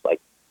premiums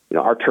like,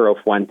 Arturo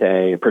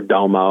Fuente and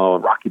Perdomo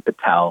and Rocky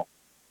Patel.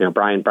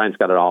 Brian's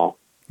got it all.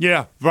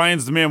 Yeah,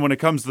 Brian's the man when it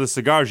comes to the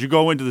cigars. You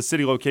go into the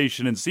city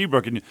location in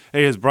Seabrook and,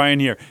 hey, is Brian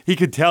here? He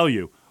could tell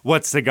you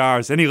what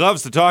cigars, and he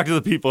loves to talk to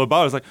the people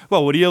about it. It's like,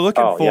 well, what are you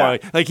looking for? Yeah.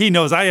 Like he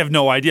knows I have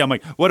no idea. I'm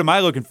like, what am I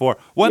looking for?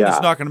 One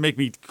that's not going to make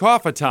me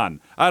cough a ton.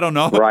 I don't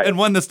know. Right. And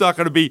one that's not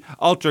going to be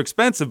ultra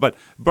expensive. But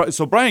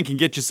so Brian can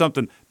get you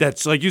something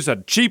that's, like you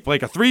said, cheap,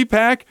 like a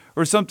 3-pack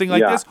or something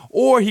like this.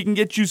 Or he can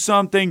get you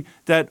something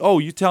that,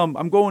 you tell him,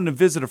 I'm going to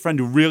visit a friend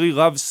who really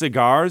loves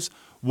cigars.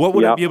 What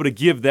would I be able to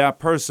give that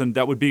person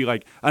that would be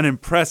like an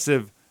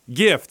impressive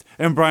gift?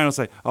 And Brian will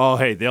say, oh,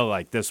 hey, they'll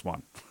like this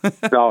one.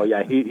 Oh,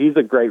 yeah, he's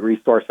a great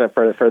resource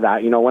for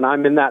that. When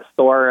I'm in that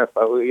store, if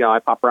I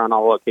pop around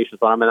all the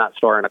locations, when I'm in that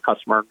store and a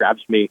customer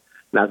grabs me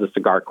and has a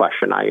cigar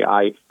question,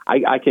 I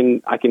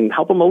can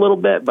help him a little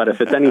bit. But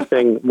if it's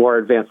anything more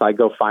advanced, I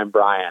go find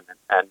Brian,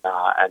 and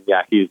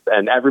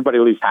everybody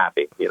leaves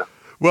happy.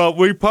 Well,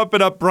 we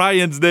pumping up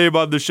Brian's name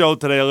on the show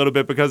today a little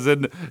bit because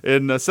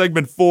in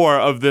segment 4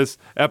 of this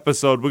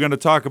episode, we're going to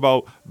talk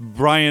about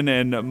Brian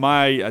and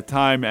my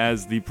time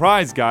as the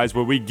prize guys,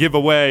 where we give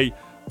away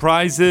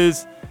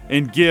prizes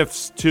and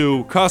gifts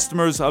to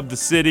customers of the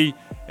city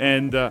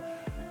and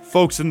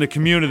folks in the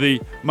community.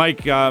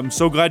 Mike, I'm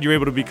so glad you're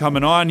able to be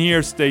coming on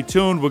here. Stay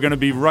tuned. We're going to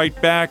be right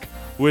back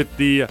with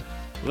the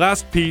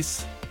last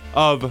piece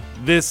of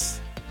this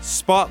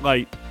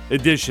Spotlight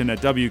edition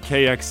at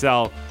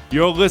WKXL.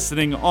 You're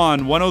listening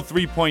on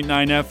 103.9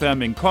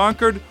 FM in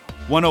Concord,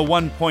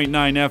 101.9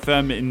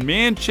 FM in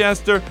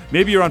Manchester.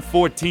 Maybe you're on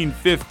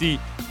 1450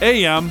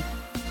 AM.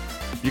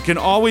 You can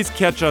always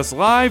catch us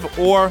live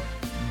or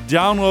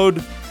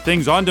download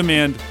things on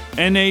demand,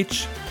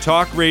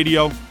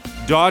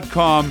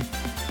 nhtalkradio.com.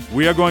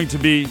 We are going to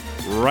be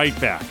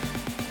right back.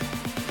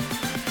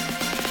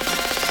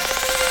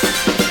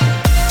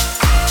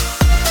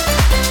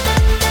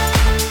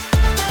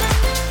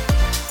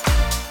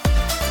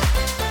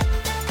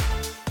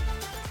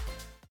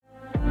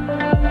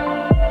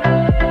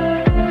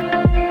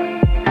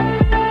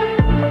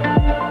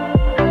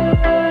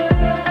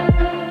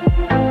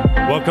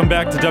 Welcome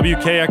back to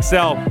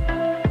WKXL.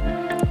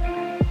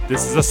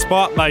 This is a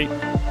Spotlight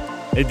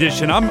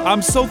edition.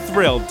 I'm so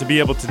thrilled to be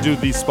able to do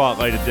these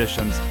Spotlight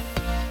editions.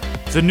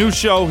 It's a new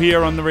show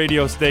here on the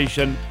radio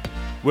station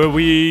where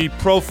we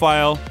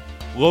profile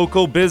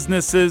local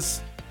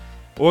businesses,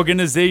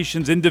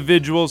 organizations,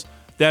 individuals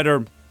that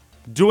are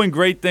doing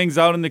great things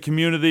out in the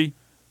community,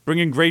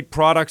 bringing great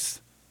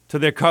products to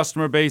their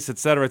customer base, et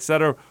cetera, et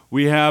cetera.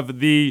 We have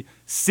the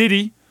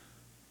city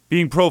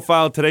being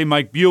profiled today.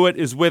 Mike Buote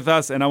is with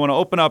us, and I want to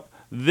open up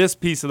this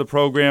piece of the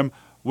program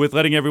with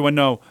letting everyone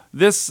know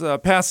this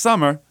past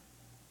summer,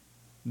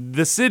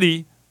 the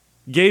city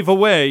gave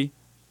away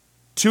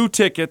 2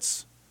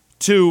 tickets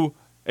to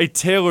a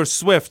Taylor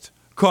Swift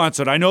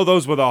concert. I know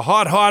those were the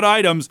hot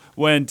items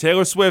when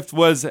Taylor Swift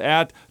was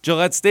at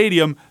Gillette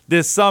Stadium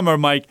this summer,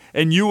 Mike,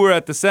 and you were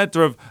at the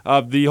center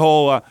of the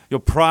whole your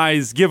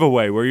prize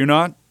giveaway, were you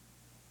not?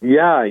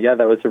 Yeah,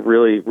 that was a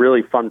really,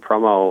 really fun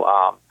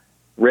promo.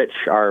 Rich,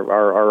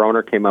 our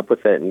owner, came up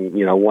with it, and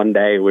one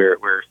day we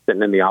were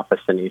sitting in the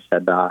office, and he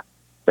said,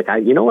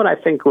 you know what I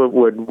think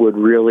would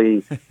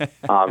really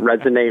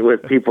resonate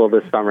with people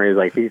this summer? He's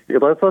like,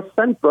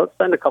 let's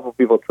send a couple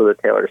people to the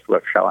Taylor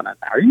Swift show. And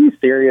are you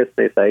serious?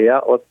 They say, yeah.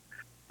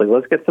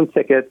 Let's get some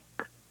tickets.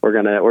 We're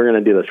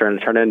gonna do this. We're gonna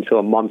turn it into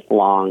a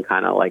month-long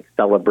kind of like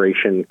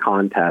celebration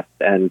contest,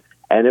 and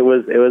it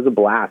was a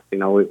blast.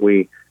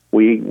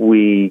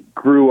 We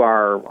grew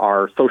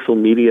our social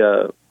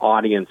media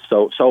audience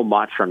so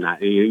much from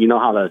that. You know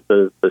how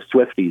the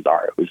Swifties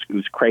are. It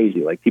was crazy.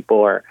 Like people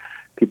were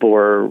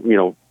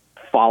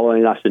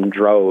following us in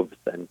droves,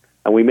 and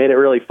we made it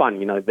really fun.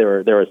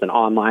 There was an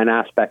online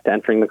aspect to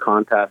entering the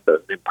contest, an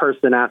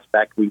in-person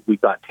aspect. We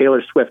got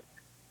Taylor Swift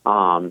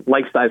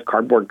life-size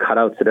cardboard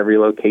cutouts at every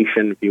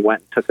location. If you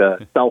went and took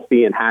a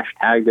selfie and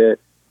hashtagged it,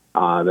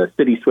 the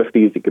City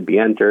Swifties, it could be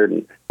entered.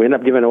 And we ended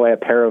up giving away a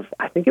pair of,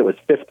 I think it was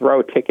fifth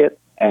row tickets,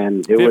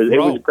 and it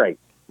was great.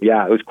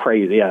 Yeah, it was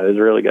crazy. Yeah, it was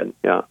really good.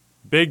 Yeah,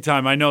 big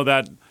time. I know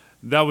that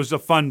was a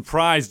fun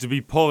prize to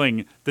be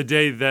pulling the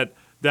day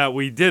that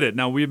we did it.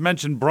 Now, we've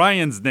mentioned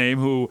Brian's name,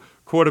 who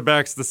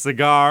quarterbacks the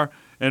cigar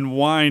and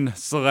wine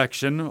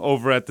selection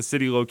over at the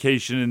city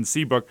location in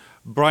Seabrook.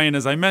 Brian,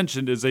 as I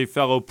mentioned, is a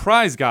fellow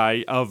prize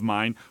guy of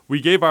mine. We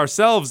gave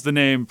ourselves the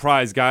name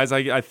Prize Guys,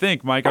 I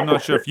think, Mike. I'm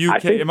not sure if you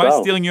came. Am I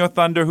stealing your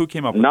thunder? Who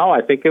came up with it? No,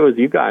 I think it was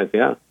you guys,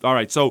 yeah. All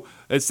right, so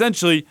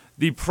essentially,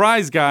 the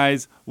Prize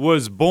Guys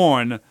was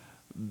born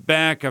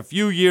back a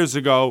few years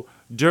ago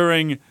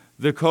during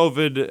the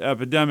COVID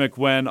epidemic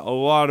when a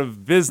lot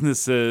of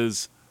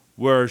businesses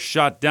were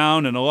shut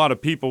down and a lot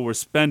of people were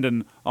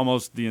spending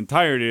almost the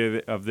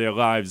entirety of their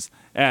lives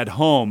at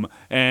home.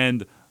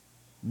 And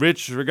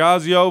Rich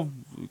Regazio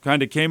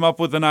kind of came up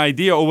with an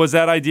idea, or was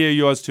that idea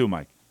yours too,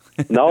 Mike?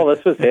 No,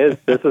 this was his.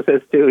 This was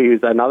his too. He was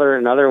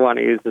another one.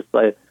 He was just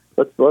like,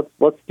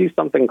 let's do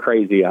something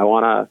crazy. I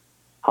want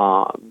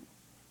to,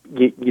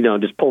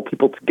 just pull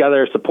people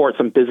together, support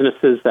some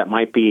businesses that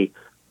might be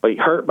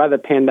hurt by the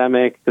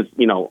pandemic. Because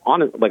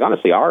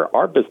honestly,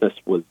 our business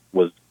was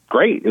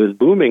great. It was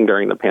booming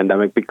during the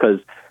pandemic because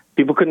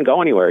people couldn't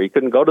go anywhere. You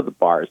couldn't go to the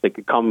bars. They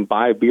could come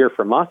buy a beer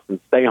from us and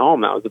stay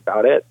home. That was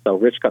about it. So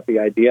Rich got the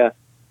idea.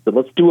 So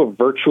let's do a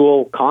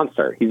virtual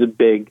concert. He's a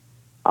big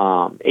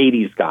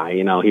 80s guy.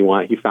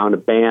 He found a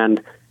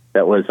band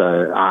that was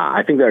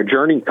I think they're a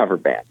Journey cover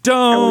band.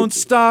 Don't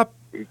stop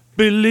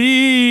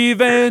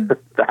believing.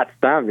 That's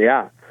them,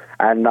 yeah.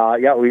 And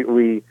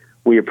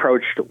we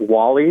approached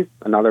Wally's,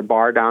 another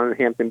bar down in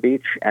Hampton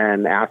Beach,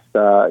 and asked,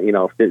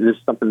 if this is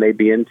something they'd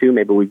be into.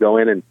 Maybe we go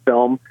in and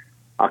film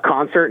a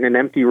concert in an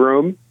empty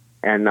room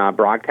and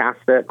broadcast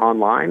it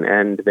online.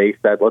 And they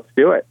said, let's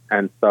do it.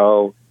 And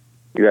so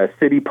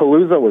City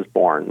Palooza was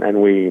born,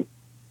 and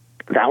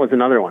that was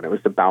another one. It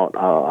was about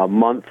a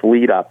month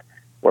lead up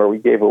where we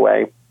gave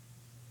away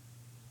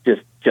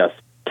just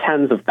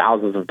tens of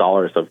thousands of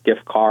dollars of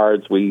gift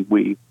cards.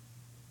 We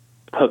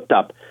hooked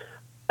up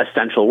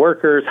essential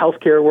workers,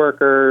 healthcare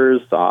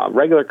workers,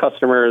 regular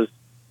customers,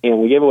 and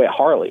we gave away a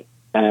Harley.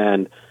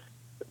 And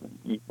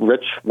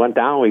Rich went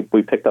down.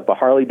 We picked up a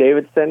Harley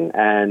Davidson,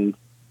 and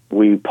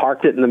we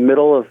parked it in the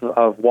middle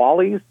of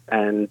Wally's,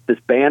 and this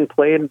band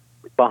played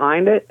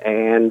behind it,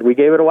 and we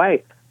gave it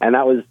away. And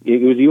it was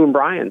you and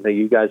Brian. That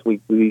you guys,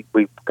 we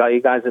got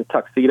you guys in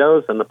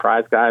tuxedos, and the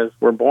Prize Guys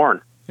were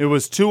born. It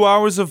was 2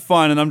 hours of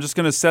fun, and I'm just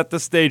going to set the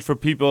stage for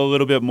people a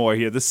little bit more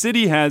here. The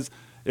city has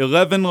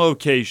 11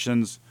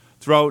 locations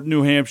throughout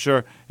New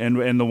Hampshire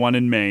and the one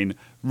in Maine.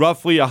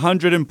 Roughly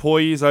 100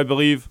 employees, I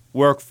believe,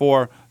 work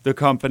for the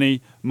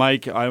company.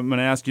 Mike, I'm going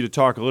to ask you to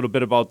talk a little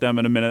bit about them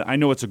in a minute. I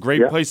know it's a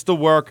great place to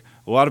work.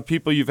 A lot of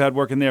people you've had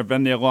working there have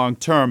been there long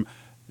term.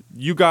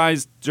 You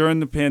guys, during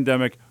the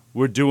pandemic,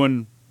 were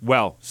doing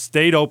well,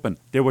 stayed open.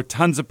 There were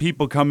tons of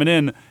people coming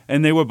in,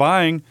 and they were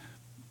buying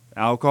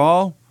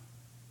alcohol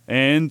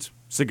and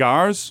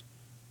cigars,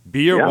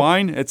 beer,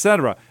 wine,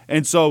 etc.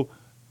 And so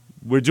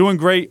we're doing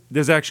great.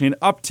 There's actually an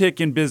uptick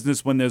in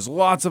business when there's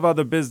lots of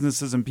other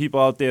businesses and people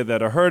out there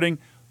that are hurting,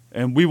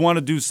 and we want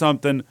to do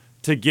something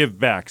to give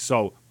back.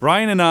 So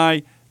Brian and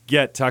I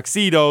get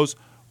tuxedos.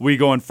 We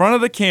go in front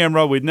of the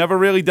camera. We'd never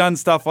really done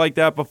stuff like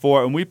that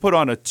before, and we put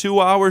on a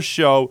 2-hour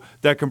show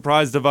that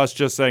comprised of us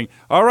just saying,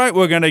 all right,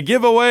 we're going to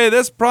give away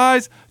this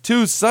prize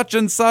to such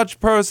and such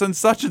person,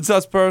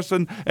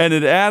 and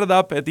it added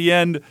up at the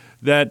end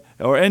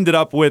ended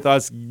up with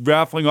us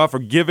raffling off or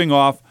giving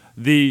off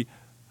the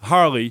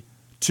Harley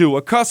to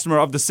a customer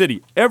of the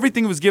city.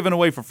 Everything was given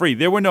away for free.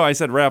 There was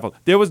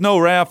no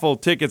raffle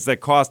tickets that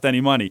cost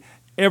any money.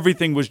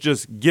 Everything was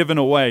just given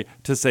away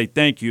to say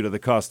thank you to the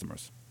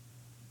customers.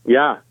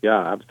 Yeah,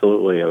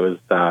 absolutely. It was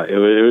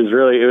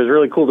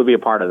really cool to be a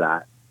part of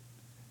that.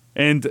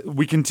 And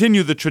we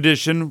continue the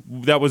tradition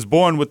that was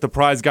born with the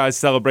Prize Guys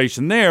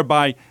celebration there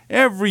by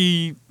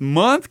every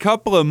month,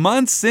 couple of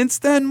months since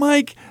then,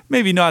 Mike.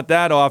 Maybe not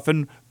that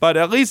often, but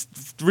at least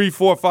 3,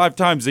 4, 5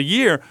 times a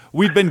year,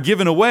 we've been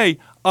giving away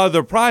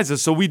other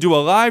prizes. So we do a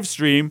live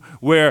stream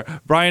where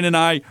Brian and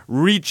I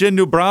reach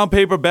into brown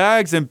paper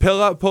bags and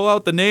pull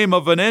out the name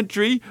of an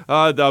entry,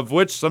 of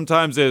which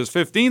sometimes there's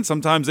 15,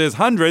 sometimes there's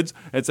hundreds,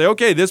 and say,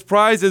 okay, this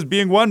prize is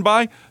being won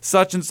by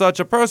such and such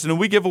a person. And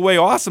we give away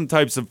awesome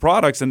types of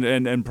products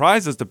and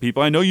prizes to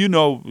people. I know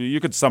you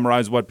could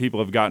summarize what people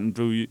have gotten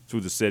through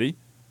the city.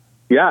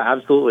 Yeah,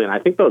 absolutely. And I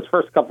think those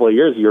first couple of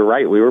years, you're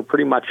right. We were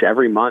pretty much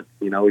every month.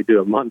 We do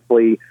a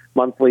monthly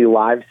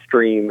live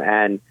stream,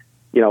 and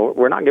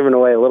we're not giving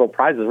away little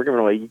prizes. We're giving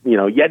away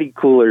Yeti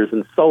coolers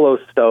and solo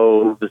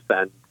stoves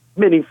and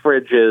mini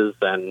fridges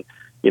and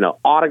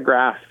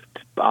autographed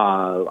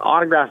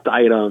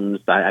items.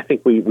 I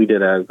think we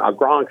did a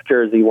Gronk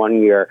jersey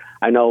one year.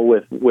 I know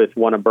with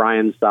one of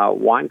Brian's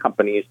wine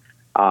companies,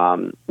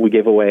 we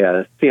gave away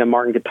a CM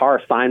Martin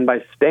guitar signed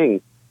by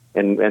Sting.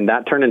 And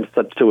that turned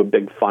into a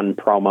big fun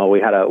promo.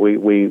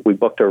 We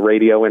booked a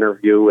radio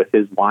interview with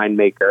his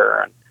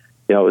winemaker, and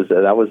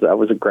that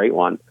was a great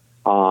one.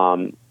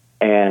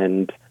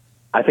 And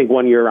I think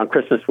one year around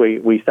Christmas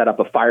we set up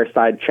a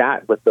fireside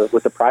chat with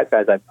the Prize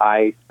Guys.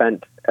 I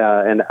spent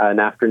an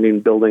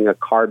afternoon building a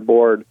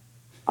cardboard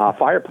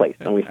fireplace,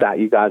 and we sat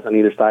you guys on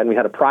either side, and we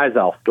had a prize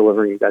elf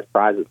delivering you guys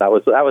prizes. That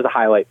was a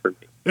highlight for me.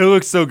 It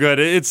looks so good.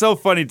 It's so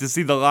funny to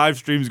see the live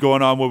streams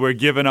going on where we're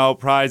giving out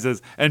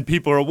prizes and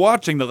people are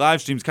watching the live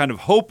streams kind of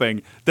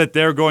hoping that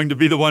they're going to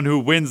be the one who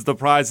wins the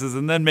prizes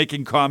and then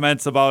making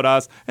comments about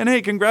us. And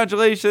hey,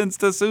 congratulations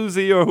to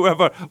Susie or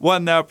whoever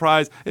won that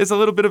prize. It's a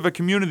little bit of a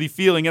community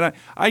feeling. And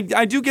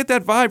I do get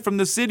that vibe from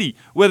the city,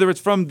 whether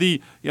it's from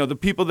the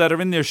people that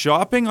are in there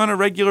shopping on a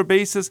regular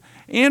basis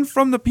and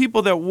from the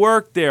people that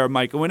work there,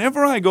 Mike.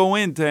 Whenever I go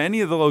into any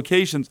of the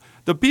locations,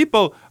 the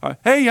people are,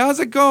 hey,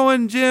 how's it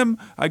going, Jim?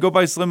 I go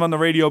by Slim on the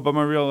radio, but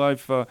my real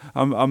life,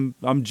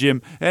 I'm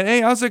Jim. And hey,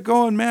 how's it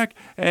going, Mac?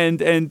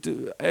 And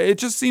it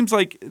just seems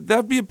like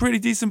that'd be a pretty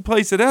decent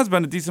place. It has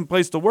been a decent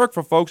place to work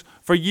for folks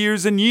for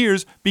years and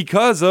years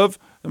because of,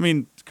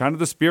 kind of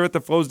the spirit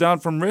that flows down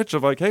from Rich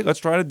of like, hey, let's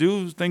try to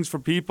do things for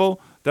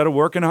people that are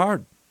working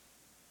hard.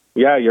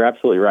 Yeah, you're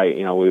absolutely right.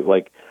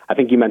 I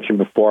think you mentioned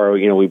before,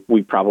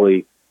 we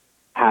probably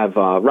have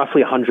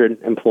roughly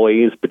 100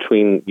 employees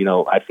between,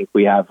 I think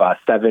we have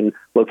 7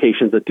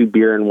 locations that do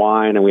beer and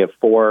wine, and we have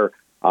 4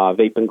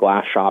 vape and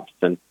glass shops.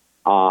 And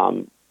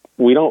it's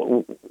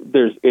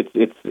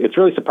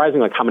really surprising,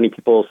 like how many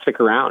people stick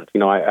around.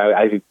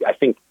 I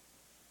think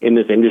in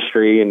this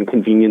industry, in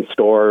convenience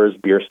stores,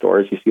 beer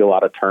stores, you see a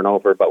lot of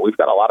turnover, but we've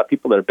got a lot of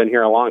people that have been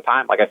here a long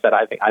time. Like I said,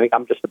 I think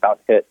I'm just about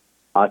to hit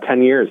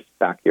 10 years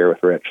back here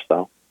with Rich.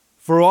 So.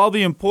 For all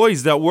the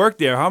employees that work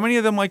there, how many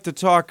of them like to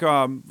talk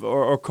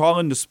or call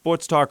into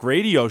sports talk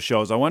radio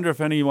shows? I wonder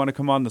if any of you want to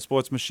come on the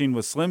Sports Machine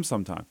with Slim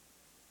sometime.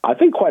 I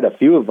think quite a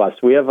few of us.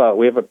 We have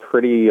a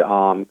pretty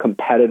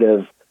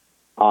competitive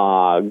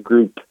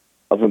group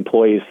of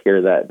employees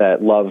here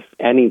that love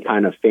any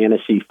kind of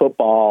fantasy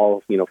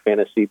football,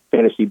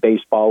 fantasy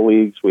baseball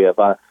leagues. We have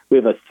a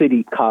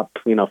city cup,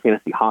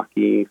 fantasy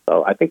hockey.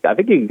 So I think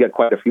you can get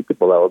quite a few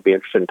people that would be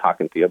interested in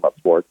talking to you about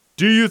sports.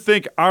 Do you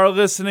think our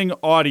listening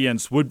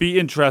audience would be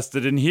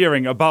interested in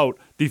hearing about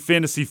the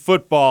fantasy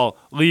football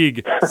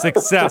league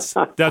success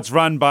that's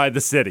run by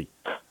the city?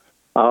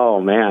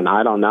 Oh, man,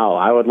 I don't know.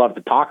 I would love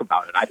to talk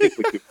about it. I think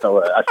we could fill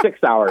a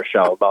 6-hour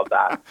show about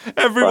that.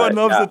 Everyone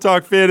loves to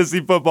talk fantasy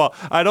football.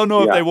 I don't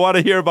know if they want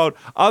to hear about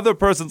other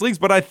person's leagues,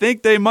 but I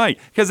think they might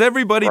because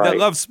everybody that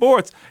loves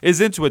sports is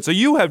into it. So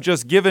you have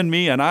just given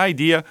me an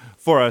idea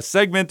for a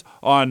segment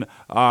on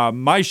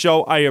my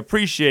show. I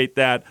appreciate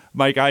that,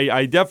 Mike.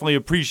 I definitely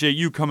appreciate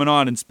you coming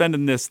on and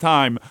spending this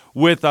time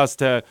with us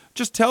to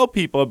just tell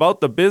people about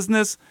the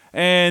business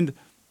and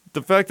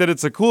the fact that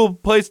it's a cool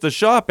place to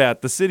shop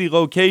at. The city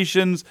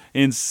locations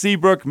in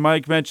Seabrook,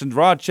 Mike mentioned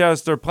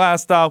Rochester,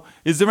 Plastow.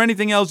 Is there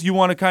anything else you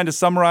want to kind of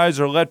summarize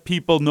or let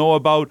people know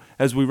about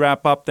as we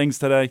wrap up things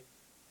today?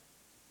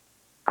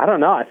 I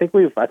don't know. I think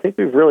we've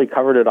really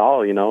covered it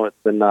all. It's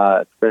been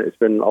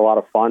a lot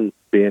of fun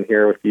being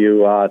here with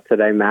you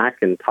today, Mac,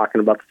 and talking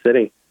about the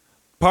city.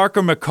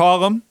 Parker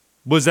McCollum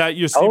was at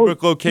your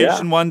Seabrook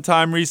location one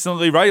time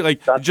recently, right?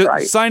 Like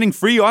signing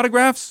free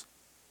autographs?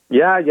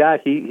 Yeah,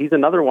 he's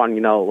another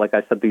one. Like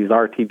I said, these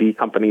RTD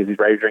companies, these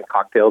ready-to-drink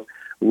cocktails,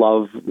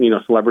 love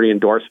celebrity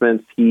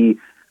endorsements.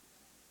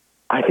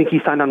 I think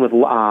he signed on with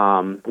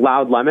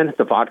Loud Lemon. It's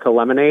a vodka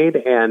lemonade,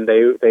 and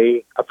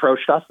they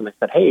approached us and they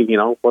said, "Hey,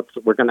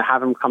 we're going to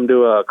have him come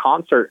to a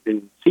concert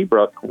in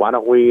Seabrook. Why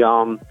don't we?"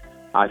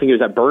 I think he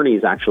was at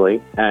Bernie's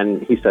actually,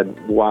 and he said,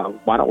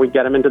 "Why don't we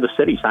get him into the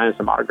city, signing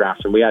some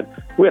autographs?" And we had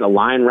a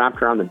line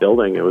wrapped around the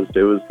building. It was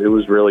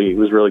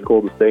really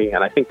cool to see,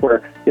 and I think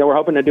we're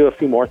hoping to do a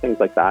few more things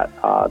like that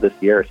this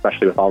year,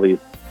 especially with all these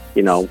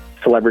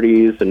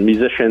celebrities and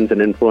musicians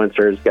and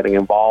influencers getting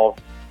involved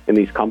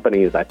these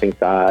companies. I think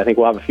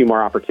we'll have a few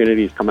more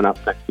opportunities coming up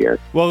next year.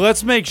 Well,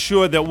 let's make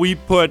sure that we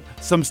put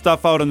some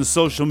stuff out on the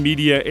social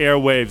media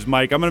airwaves,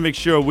 Mike. I'm going to make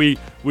sure we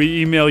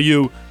email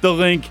you the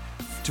link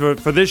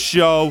for this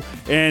show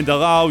and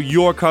allow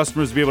your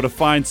customers to be able to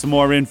find some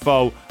more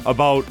info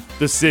about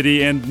the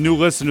city and new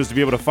listeners to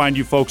be able to find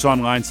you folks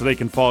online so they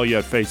can follow you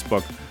at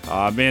Facebook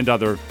and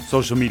other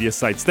social media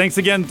sites. Thanks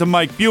again to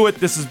Mike Buote.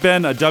 This has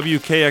been a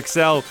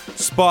WKXL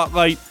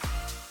Spotlight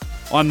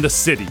on the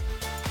city.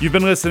 You've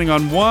been listening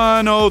on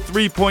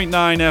 103.9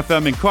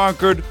 FM in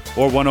Concord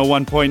or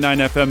 101.9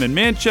 FM in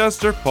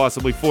Manchester,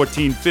 possibly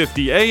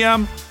 1450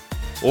 AM,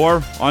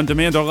 or on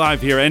demand or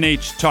live here,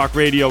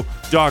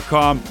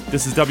 nhtalkradio.com.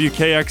 This is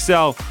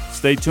WKXL.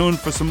 Stay tuned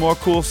for some more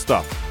cool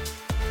stuff.